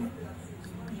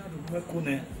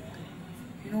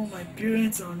know, my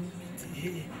parents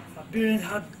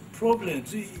had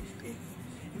problems.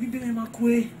 We been in my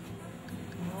way.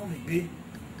 Maybe.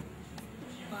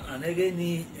 And again,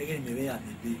 maybe I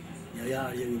be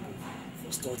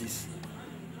for studies.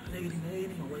 Again,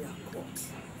 my way I caught.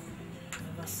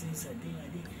 Ever since I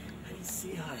didn't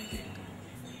see her again.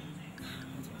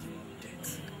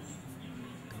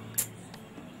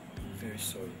 Very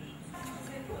sorry.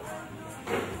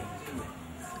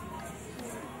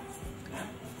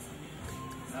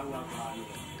 Now I'm out here.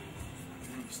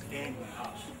 You stay in my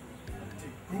house. I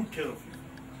take good care of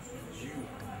you.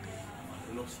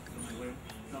 Because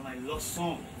you're my lost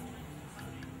son.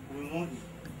 We want you.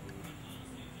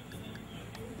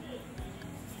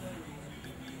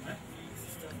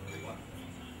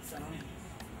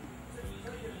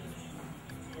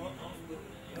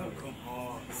 Oh, come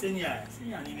on. Senior,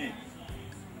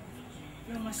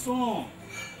 you're my son.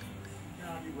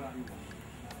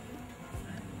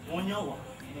 One hour,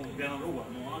 no, no,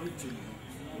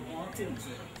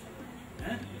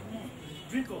 Eh? Come on.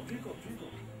 Drink up.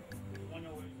 On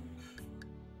your way.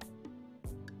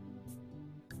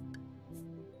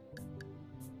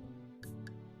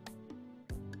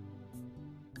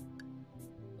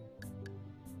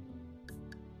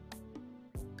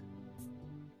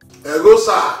 Ego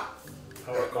sir.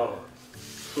 How are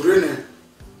you? Urine.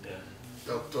 Yeah.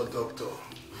 Doctor.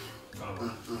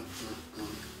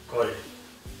 Call it.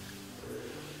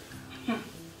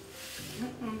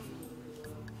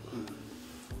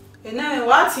 Ena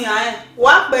what yan?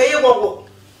 What pe ye gogo?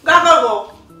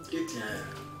 Gagogo. Etian.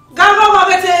 Gagogo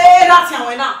bete lati an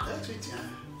we na. Etian.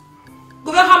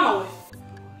 Go be ha we.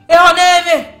 E o na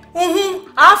eme.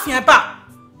 Afian ba.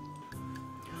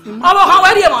 Omo kan we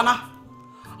ri e mo na.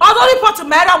 Odo report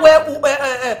mera we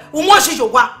umo shi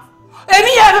jogwa. Emi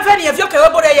ye fefe ni e fi o ke we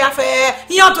bore ya fe.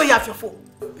 Yan to ya fiofo.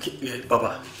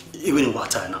 Papa, even in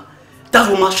water now. That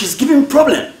woman, she's giving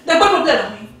problem. The problem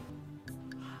on me.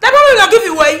 The problem will give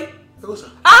you way. Ego sir.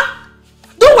 Huh?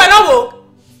 Do we know?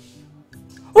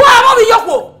 Who am I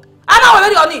yoko? I know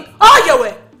already on it. Oh, you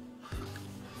way.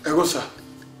 Ego sir.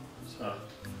 Sir.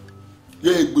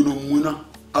 Ye gbonu muna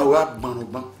awa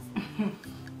gban.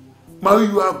 Ma wi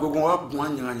wa gogon wa bun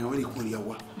anya we ni kun ya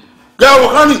wa. Ga wo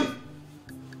kani.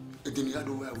 Edini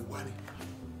ado wa wa ni.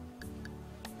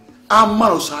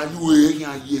 Amaro sa yu e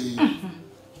yan ye.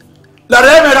 La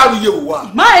re me ra wi ye wa.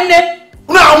 Ma ene.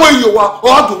 Una awon ye wa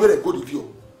o do bere go di fi o.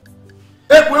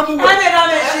 E ko mu wa. Ane ra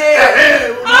me se.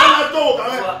 Na to ka.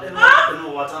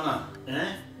 No water na.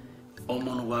 Eh?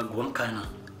 Omo no wa gon kana.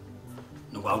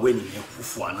 No wa we ni me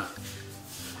fufu ana.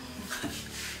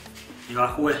 You are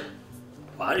who?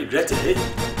 I regret it.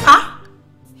 Ah?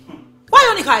 Why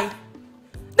only kai?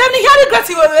 Them ni hear regret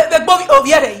the body of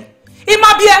here.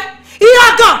 Imabie.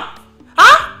 Iya gan.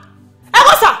 Ah?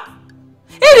 Ego sa.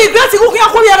 I regret ku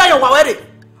kan ko yara yo wa were.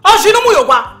 O sinu mu yo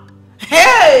gba.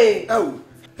 Hey. Ewo,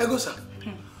 ego sa.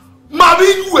 Ma bi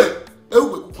yu e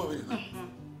ku pa be na.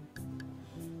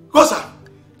 Go sa.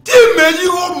 Ti meji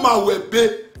o ma we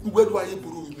be ugbedu aye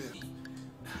buru mi.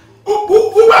 U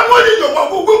ba mo ni yo wa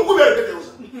ku be de o sa.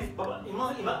 Papa,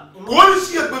 ima. Go ni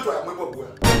si egbedu aye mo bo.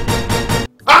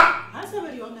 Ah? I say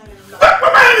very on na.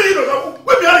 Papa ni no sa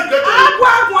we mi ari get.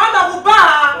 Agwa ada ku ba.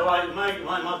 Papa,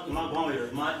 ima go we.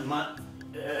 Ima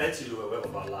eti lo we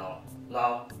baba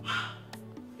lao.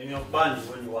 Emi ogba ni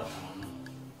woni wa tan na.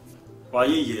 Wa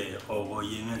ye owo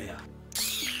ye mere ya.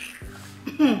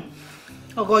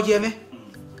 Ogo je me.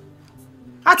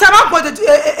 Atama po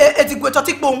eti gwe to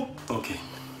ti pon. Okay.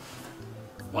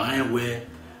 Wa we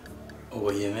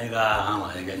owo ye me ga ha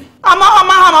ma ye ni. Ama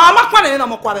pa ni na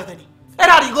mo kwa be ni.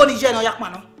 Era ri go ni je no ya pa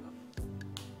no.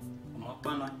 Ama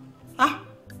pa na. Ah?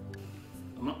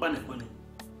 Ama pa ne ko ni.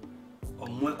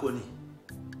 Omo e ko ni.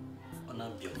 Ona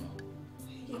bi omo.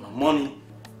 Ona money.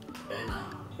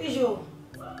 Ijo.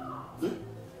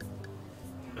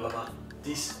 Baba,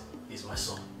 this is my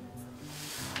son.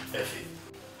 Effie.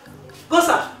 Go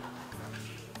sir.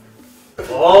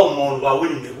 Oh, mon, wa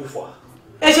winning the buffer.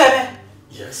 Ejebe.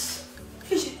 Yes.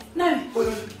 Ijo. Na mi.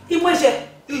 Imoje.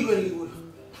 Igwe ni wo.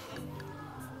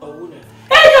 Owo ne.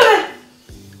 Ejebe.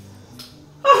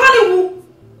 O fa ni wu.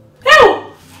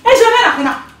 Ewo. Ejebe na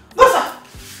kuna. Go sir.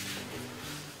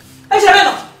 Ejebe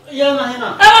no. Ya na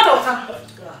hina. E wa to ta.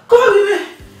 Ko bi me.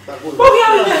 Ko bi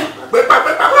me. Pe pa.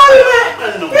 Ko bi me.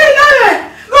 Ina me.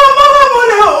 Go mo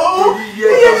le o. Iye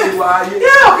to wa ye.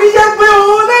 Ye o ki je pe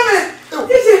o na me.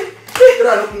 Ije.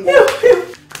 Era no kun.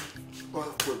 Wa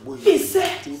ko boy. Ise.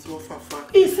 Ti to fa.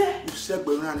 Ise. U se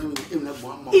gbe na ni mi na gbo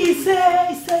mo. Ise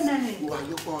na ni. Wa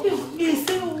yo ko.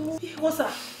 Ise o. Go sir.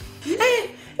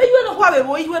 Eju no kwa be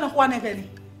bo, eju no kwa na be ni.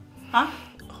 Ha?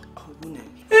 Owo ne.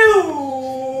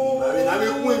 Bari na mi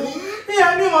kun ni.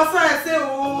 Ya ni mo sa ese o.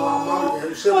 Mama,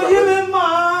 you say what? Oye me ma.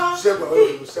 Se gba o.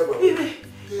 Bibi.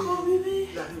 Ko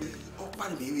bibi. La ni o pa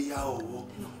ni mi ya o.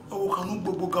 Owo kan nu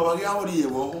gbogbo ga wa ri awo ri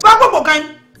ewo. Ba gbogbo kan.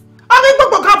 Abi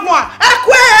gbogbo kan mo a. E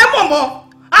ku e momo.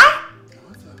 Ha?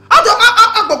 Ado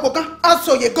gbogbo kan.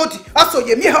 Asoye godi,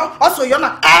 asoye mi ho, asoye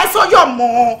na. E so yo mo.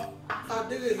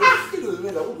 Adele le kilo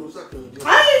mi la wo do sa ke o je.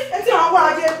 Ai, e ti o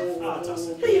wa je.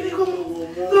 Eyi ko mo.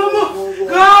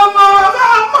 Gama,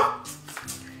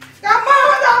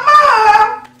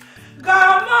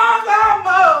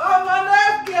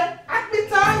 amaneke,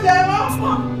 akitanye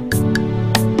mama.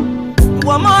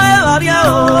 Omoevbaria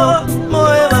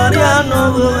no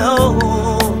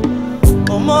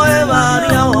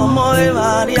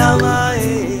Omoevbaria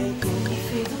mae. If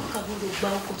you don't have the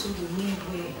bank to do me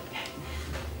way,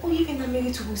 or even I'm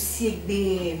ready to see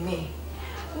me.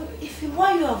 If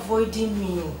why you avoiding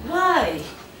me? Why?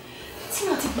 It's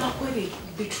not a back way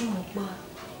be true.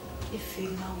 If you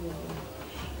now,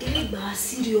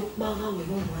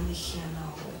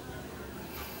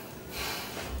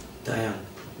 Diane,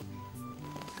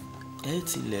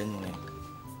 it's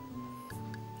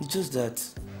just that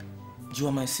you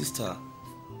are my sister.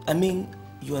 I mean,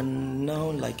 you are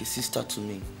now like a sister to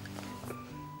me.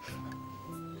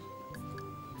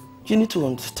 You need to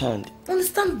understand.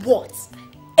 Understand what?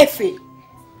 Effie?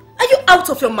 Are you out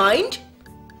of your mind?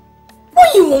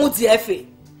 What you want, dear Effie?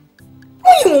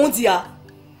 What you want, dear?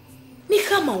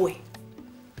 Nika mawe.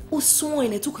 Uswa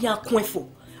ene tuku ya kwenfo.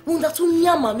 Runda tu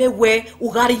nyama me we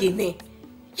ugari yene.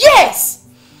 Yes!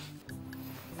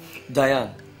 Diane,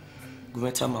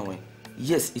 gumeta mawe.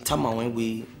 Yes, itamawe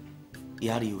we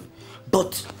yariwe.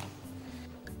 But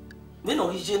when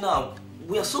original,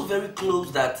 we are so very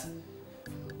close that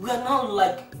we are now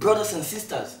like brothers and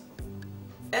sisters.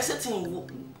 Except in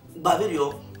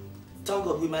Bavaria, thank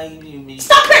God we might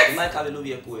Stop it! We might have a little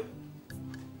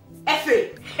Effie,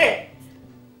 hey,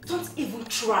 don't even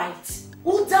try it.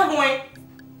 Who damn way?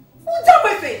 Who damn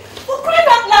Effie? For crying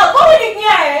out loud, what will you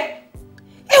hear?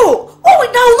 Ew, oh we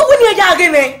down, no one here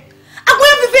again. I'm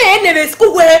going to be in the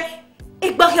school where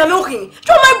you're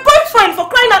my boyfriend for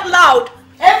crying out loud.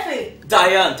 Effie.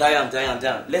 Diane,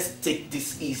 let's take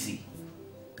this easy.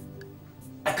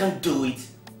 I can't do it.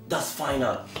 That's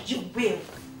final. You will.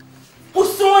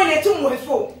 Who's throwing it to my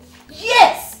phone?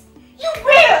 Yes, you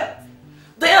will.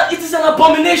 Diane, it is an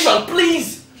abomination,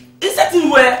 please. Is that in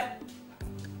where?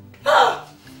 Ah,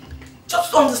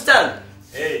 just understand.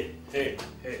 Hey.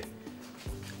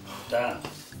 Diane.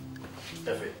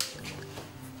 Effie.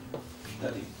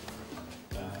 Daddy.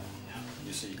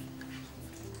 You see,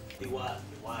 the wine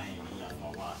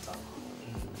no water.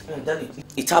 Daddy,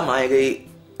 it's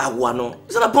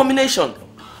an abomination.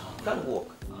 Can't work.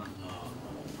 No.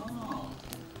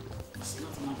 It's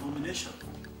not an abomination.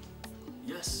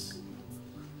 Yes.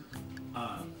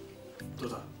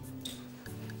 Tota.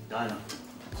 Diana,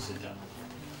 sit down.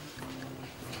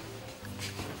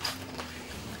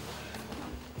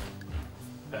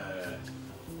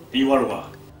 You are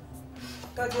what?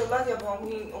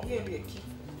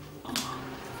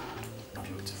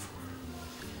 Beautiful.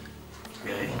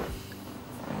 Okay.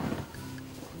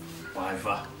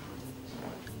 Waiva.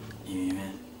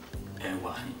 Even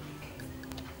ewa.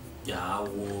 Ya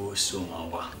wo so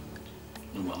mawa.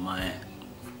 No my.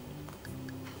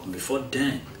 But before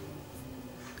then,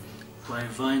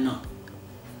 Waiva na.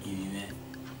 Even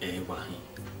ewa.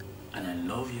 And I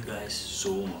love you guys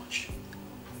so much.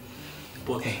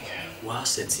 But what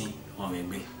setting on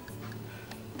me?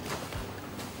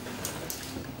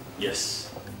 Yes.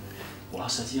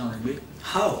 What setting on me?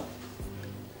 How?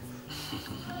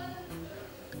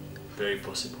 Very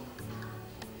possible.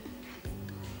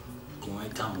 Con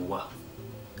esta muwa.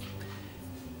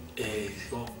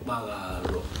 Go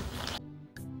bagaro.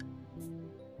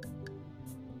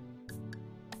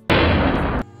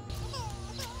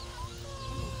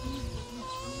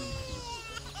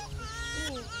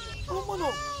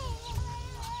 Omono.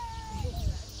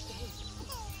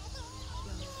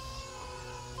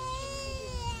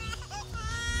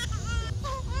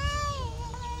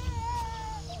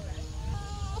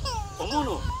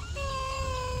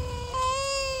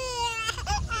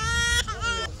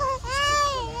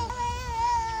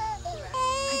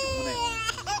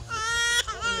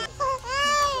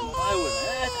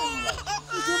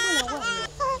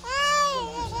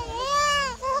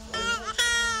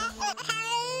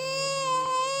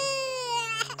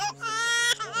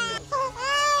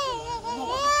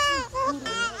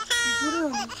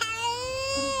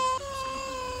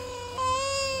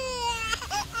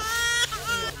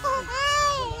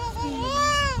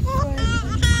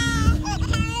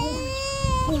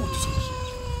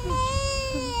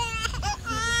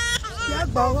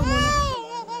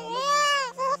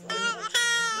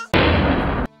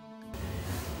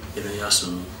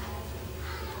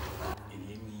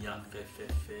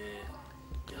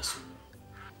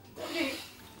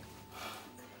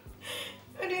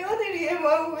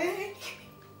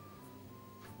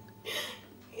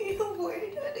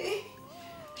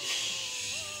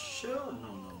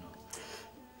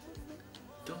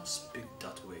 Don't speak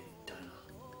that way, Dana.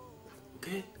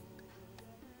 Okay?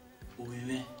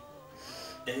 Uime,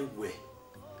 ewe,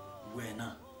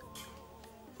 wena,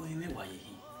 uime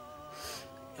wayehi.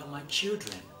 You're my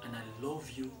children, and I love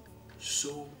you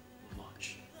so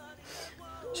much.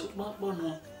 So,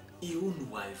 Mabono,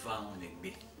 iunu waiva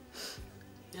onegbe.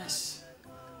 Yes,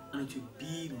 and it will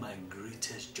be my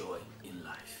greatest joy in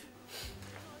life.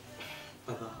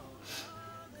 Papa,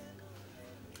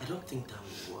 I don't think that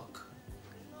will work.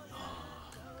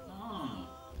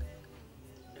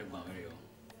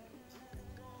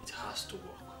 It has to work.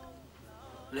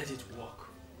 Let it work.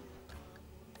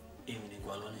 Even in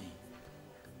Gualoni.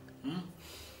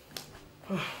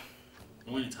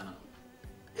 When it's Anna.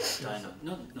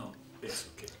 No. It's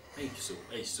okay. Hey,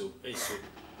 so.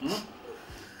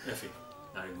 Effie,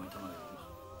 I want to know.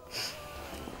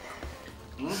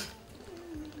 You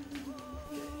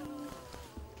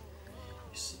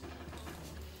see.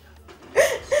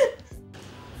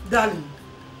 Darling.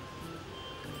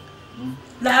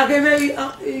 La geme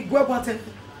igwe kwate.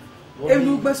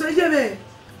 Emu gbeso ejeme.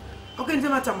 Okay, nje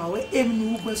mata mawe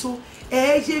emu gbeso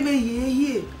ejeme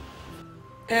yeye.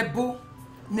 Ebo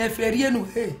neferie nu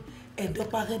he.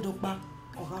 Edopa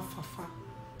oga fafa.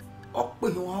 Ope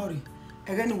won ori.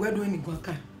 Ege ni wedo ni gwan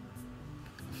kan.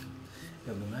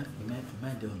 Yeah, but my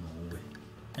don't know where.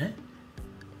 Eh?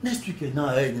 Next week now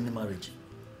I in the marriage.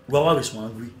 We are always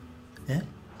angry. Eh?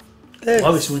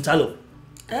 Always want talo.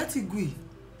 Ti gui.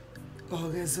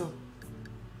 Ogezo.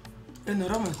 En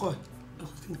ro me ko.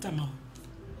 Ntama.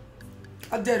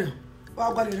 Adere.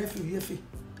 Wa gwa le refi yefi.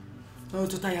 No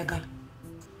to tayaga.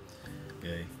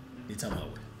 Okay. Itama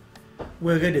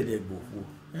we. We get the go.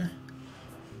 Eh?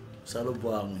 Salo bo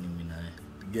amuni mina.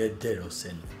 Get there or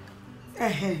send.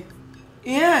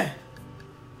 Yeah.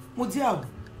 Mudiawo.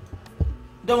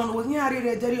 Don wo ni are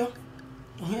re derio.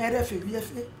 O hin ere fe bi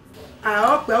efe.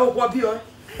 A o pe o ko bi o.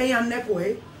 Eyan nepo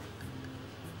e.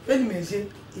 Eni meje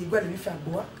igba le mi fa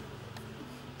gbo wa.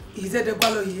 Ize de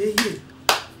gwalo ye.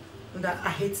 And I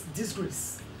hate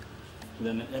disgrace.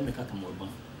 Then let me cut more ban.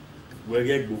 We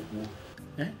get go.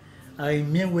 Eh? I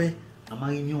mewe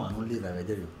amari ni wa no le la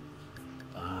derio.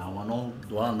 Ah, wono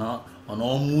do na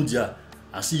ono mudia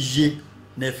asije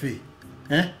nefe.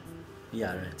 Eh?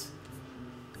 Yeah, rent.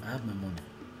 I have my money.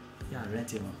 Yeah,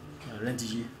 rent him. Yeah, rent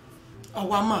ye.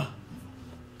 Awama.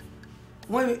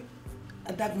 When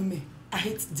me, I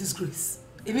hate disgrace.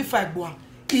 If I go,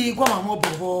 he go my more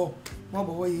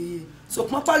boho ye. So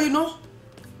come up, you know.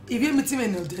 If you meet him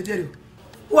in the dead,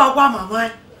 who are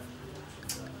mama?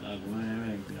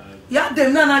 Yeah,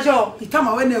 them nana job. He come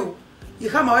away now. He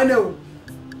come away now.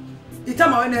 He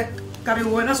come away now. Carry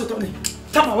one as Tony.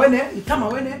 Come away now. He come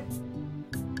away now.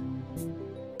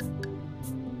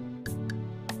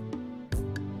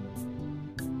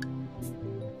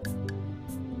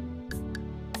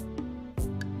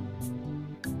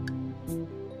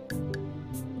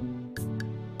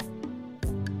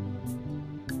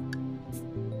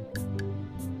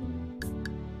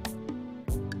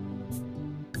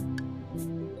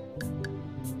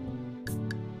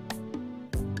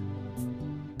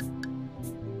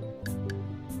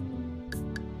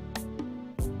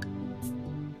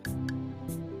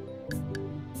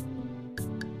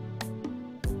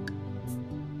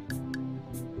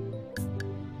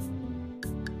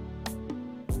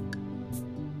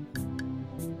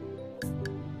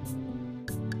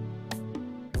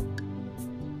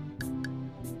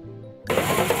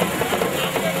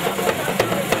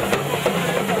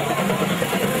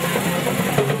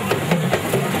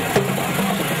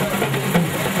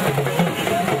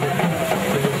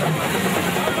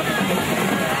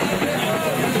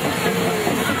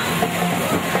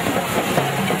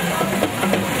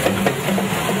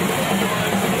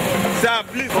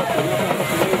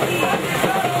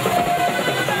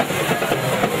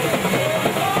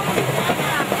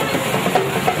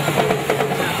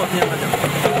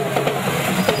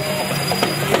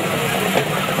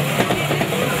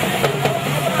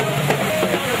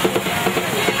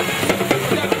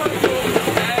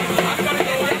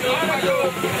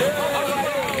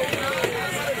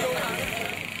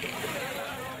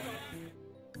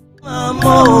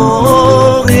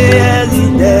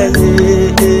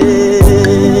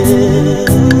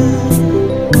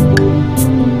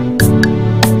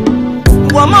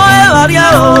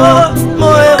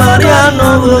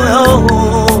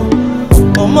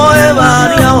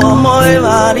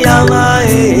 Omoevbaria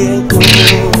maeko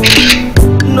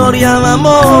Noria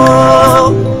mamo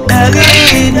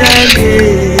egidege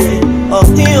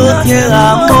Oti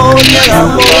amo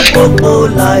popo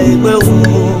la egbewu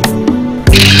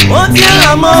Oti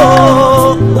amo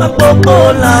popo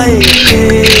la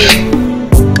ege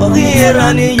Ori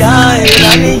erani ya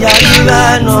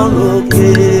iba no roke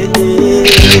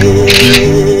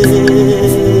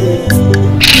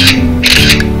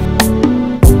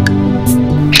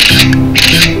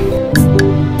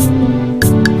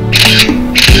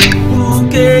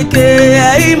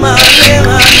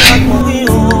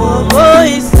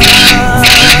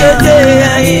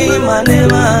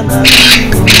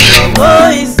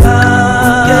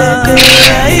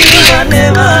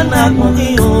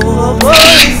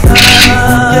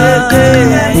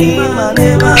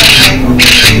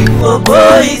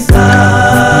Boisa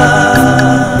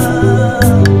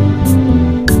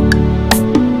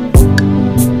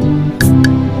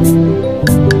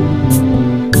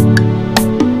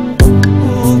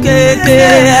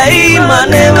Keke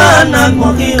imane na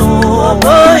koki o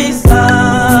boisa.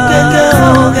 Keke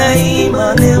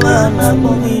imane na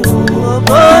koki o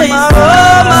boisa.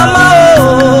 Mama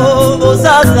o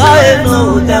bosaka eno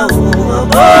te o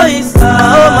boisa.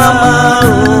 Mama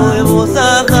o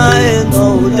bosaka eno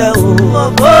te o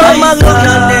boisa.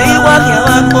 Mama ne iwa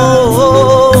mo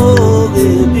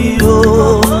baby o.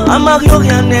 Amario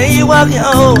ne iwa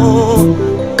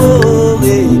o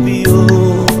baby o.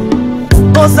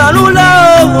 Osanula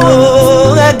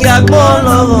o egi agbon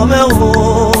loro me o.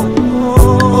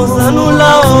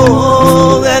 Osanula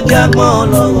o egi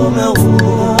agbon loro me o.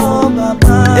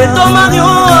 Eto Mario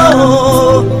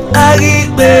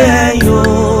agigbe yo.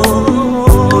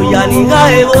 Oya ni ga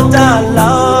evota la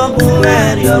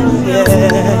ogunmeri ogunye.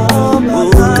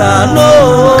 Otano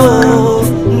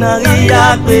naria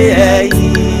pe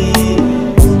eyi.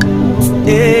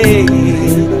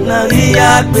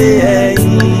 Naria pe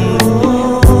eyi.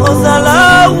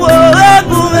 Osalawo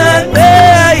egunmegbe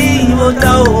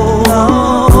ìwòta o.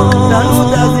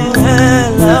 Danúdàsí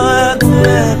ẹ̀là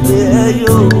egunmegbe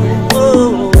yo.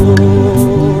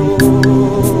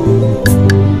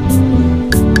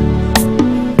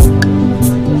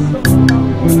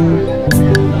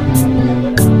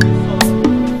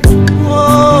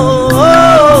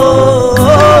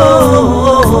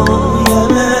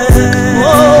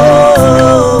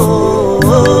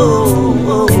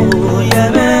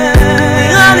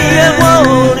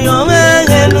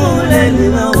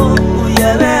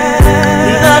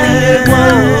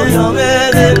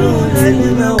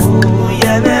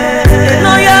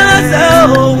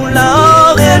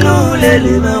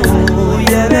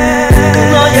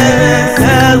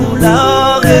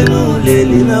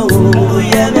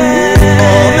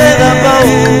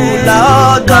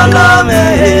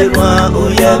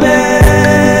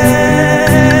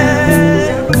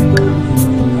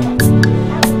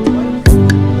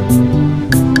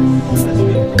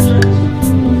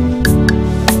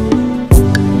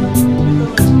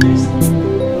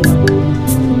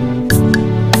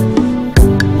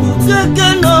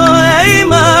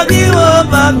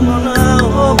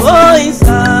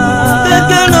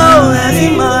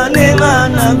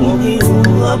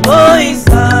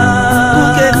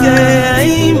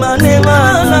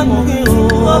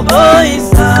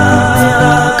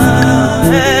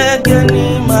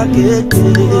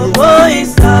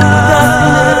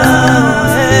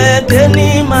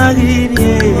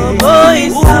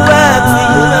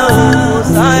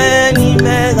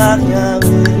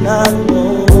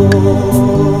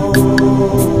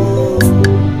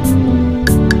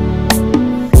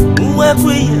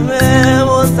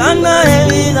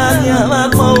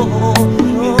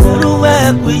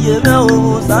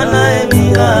 Sana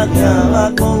emiga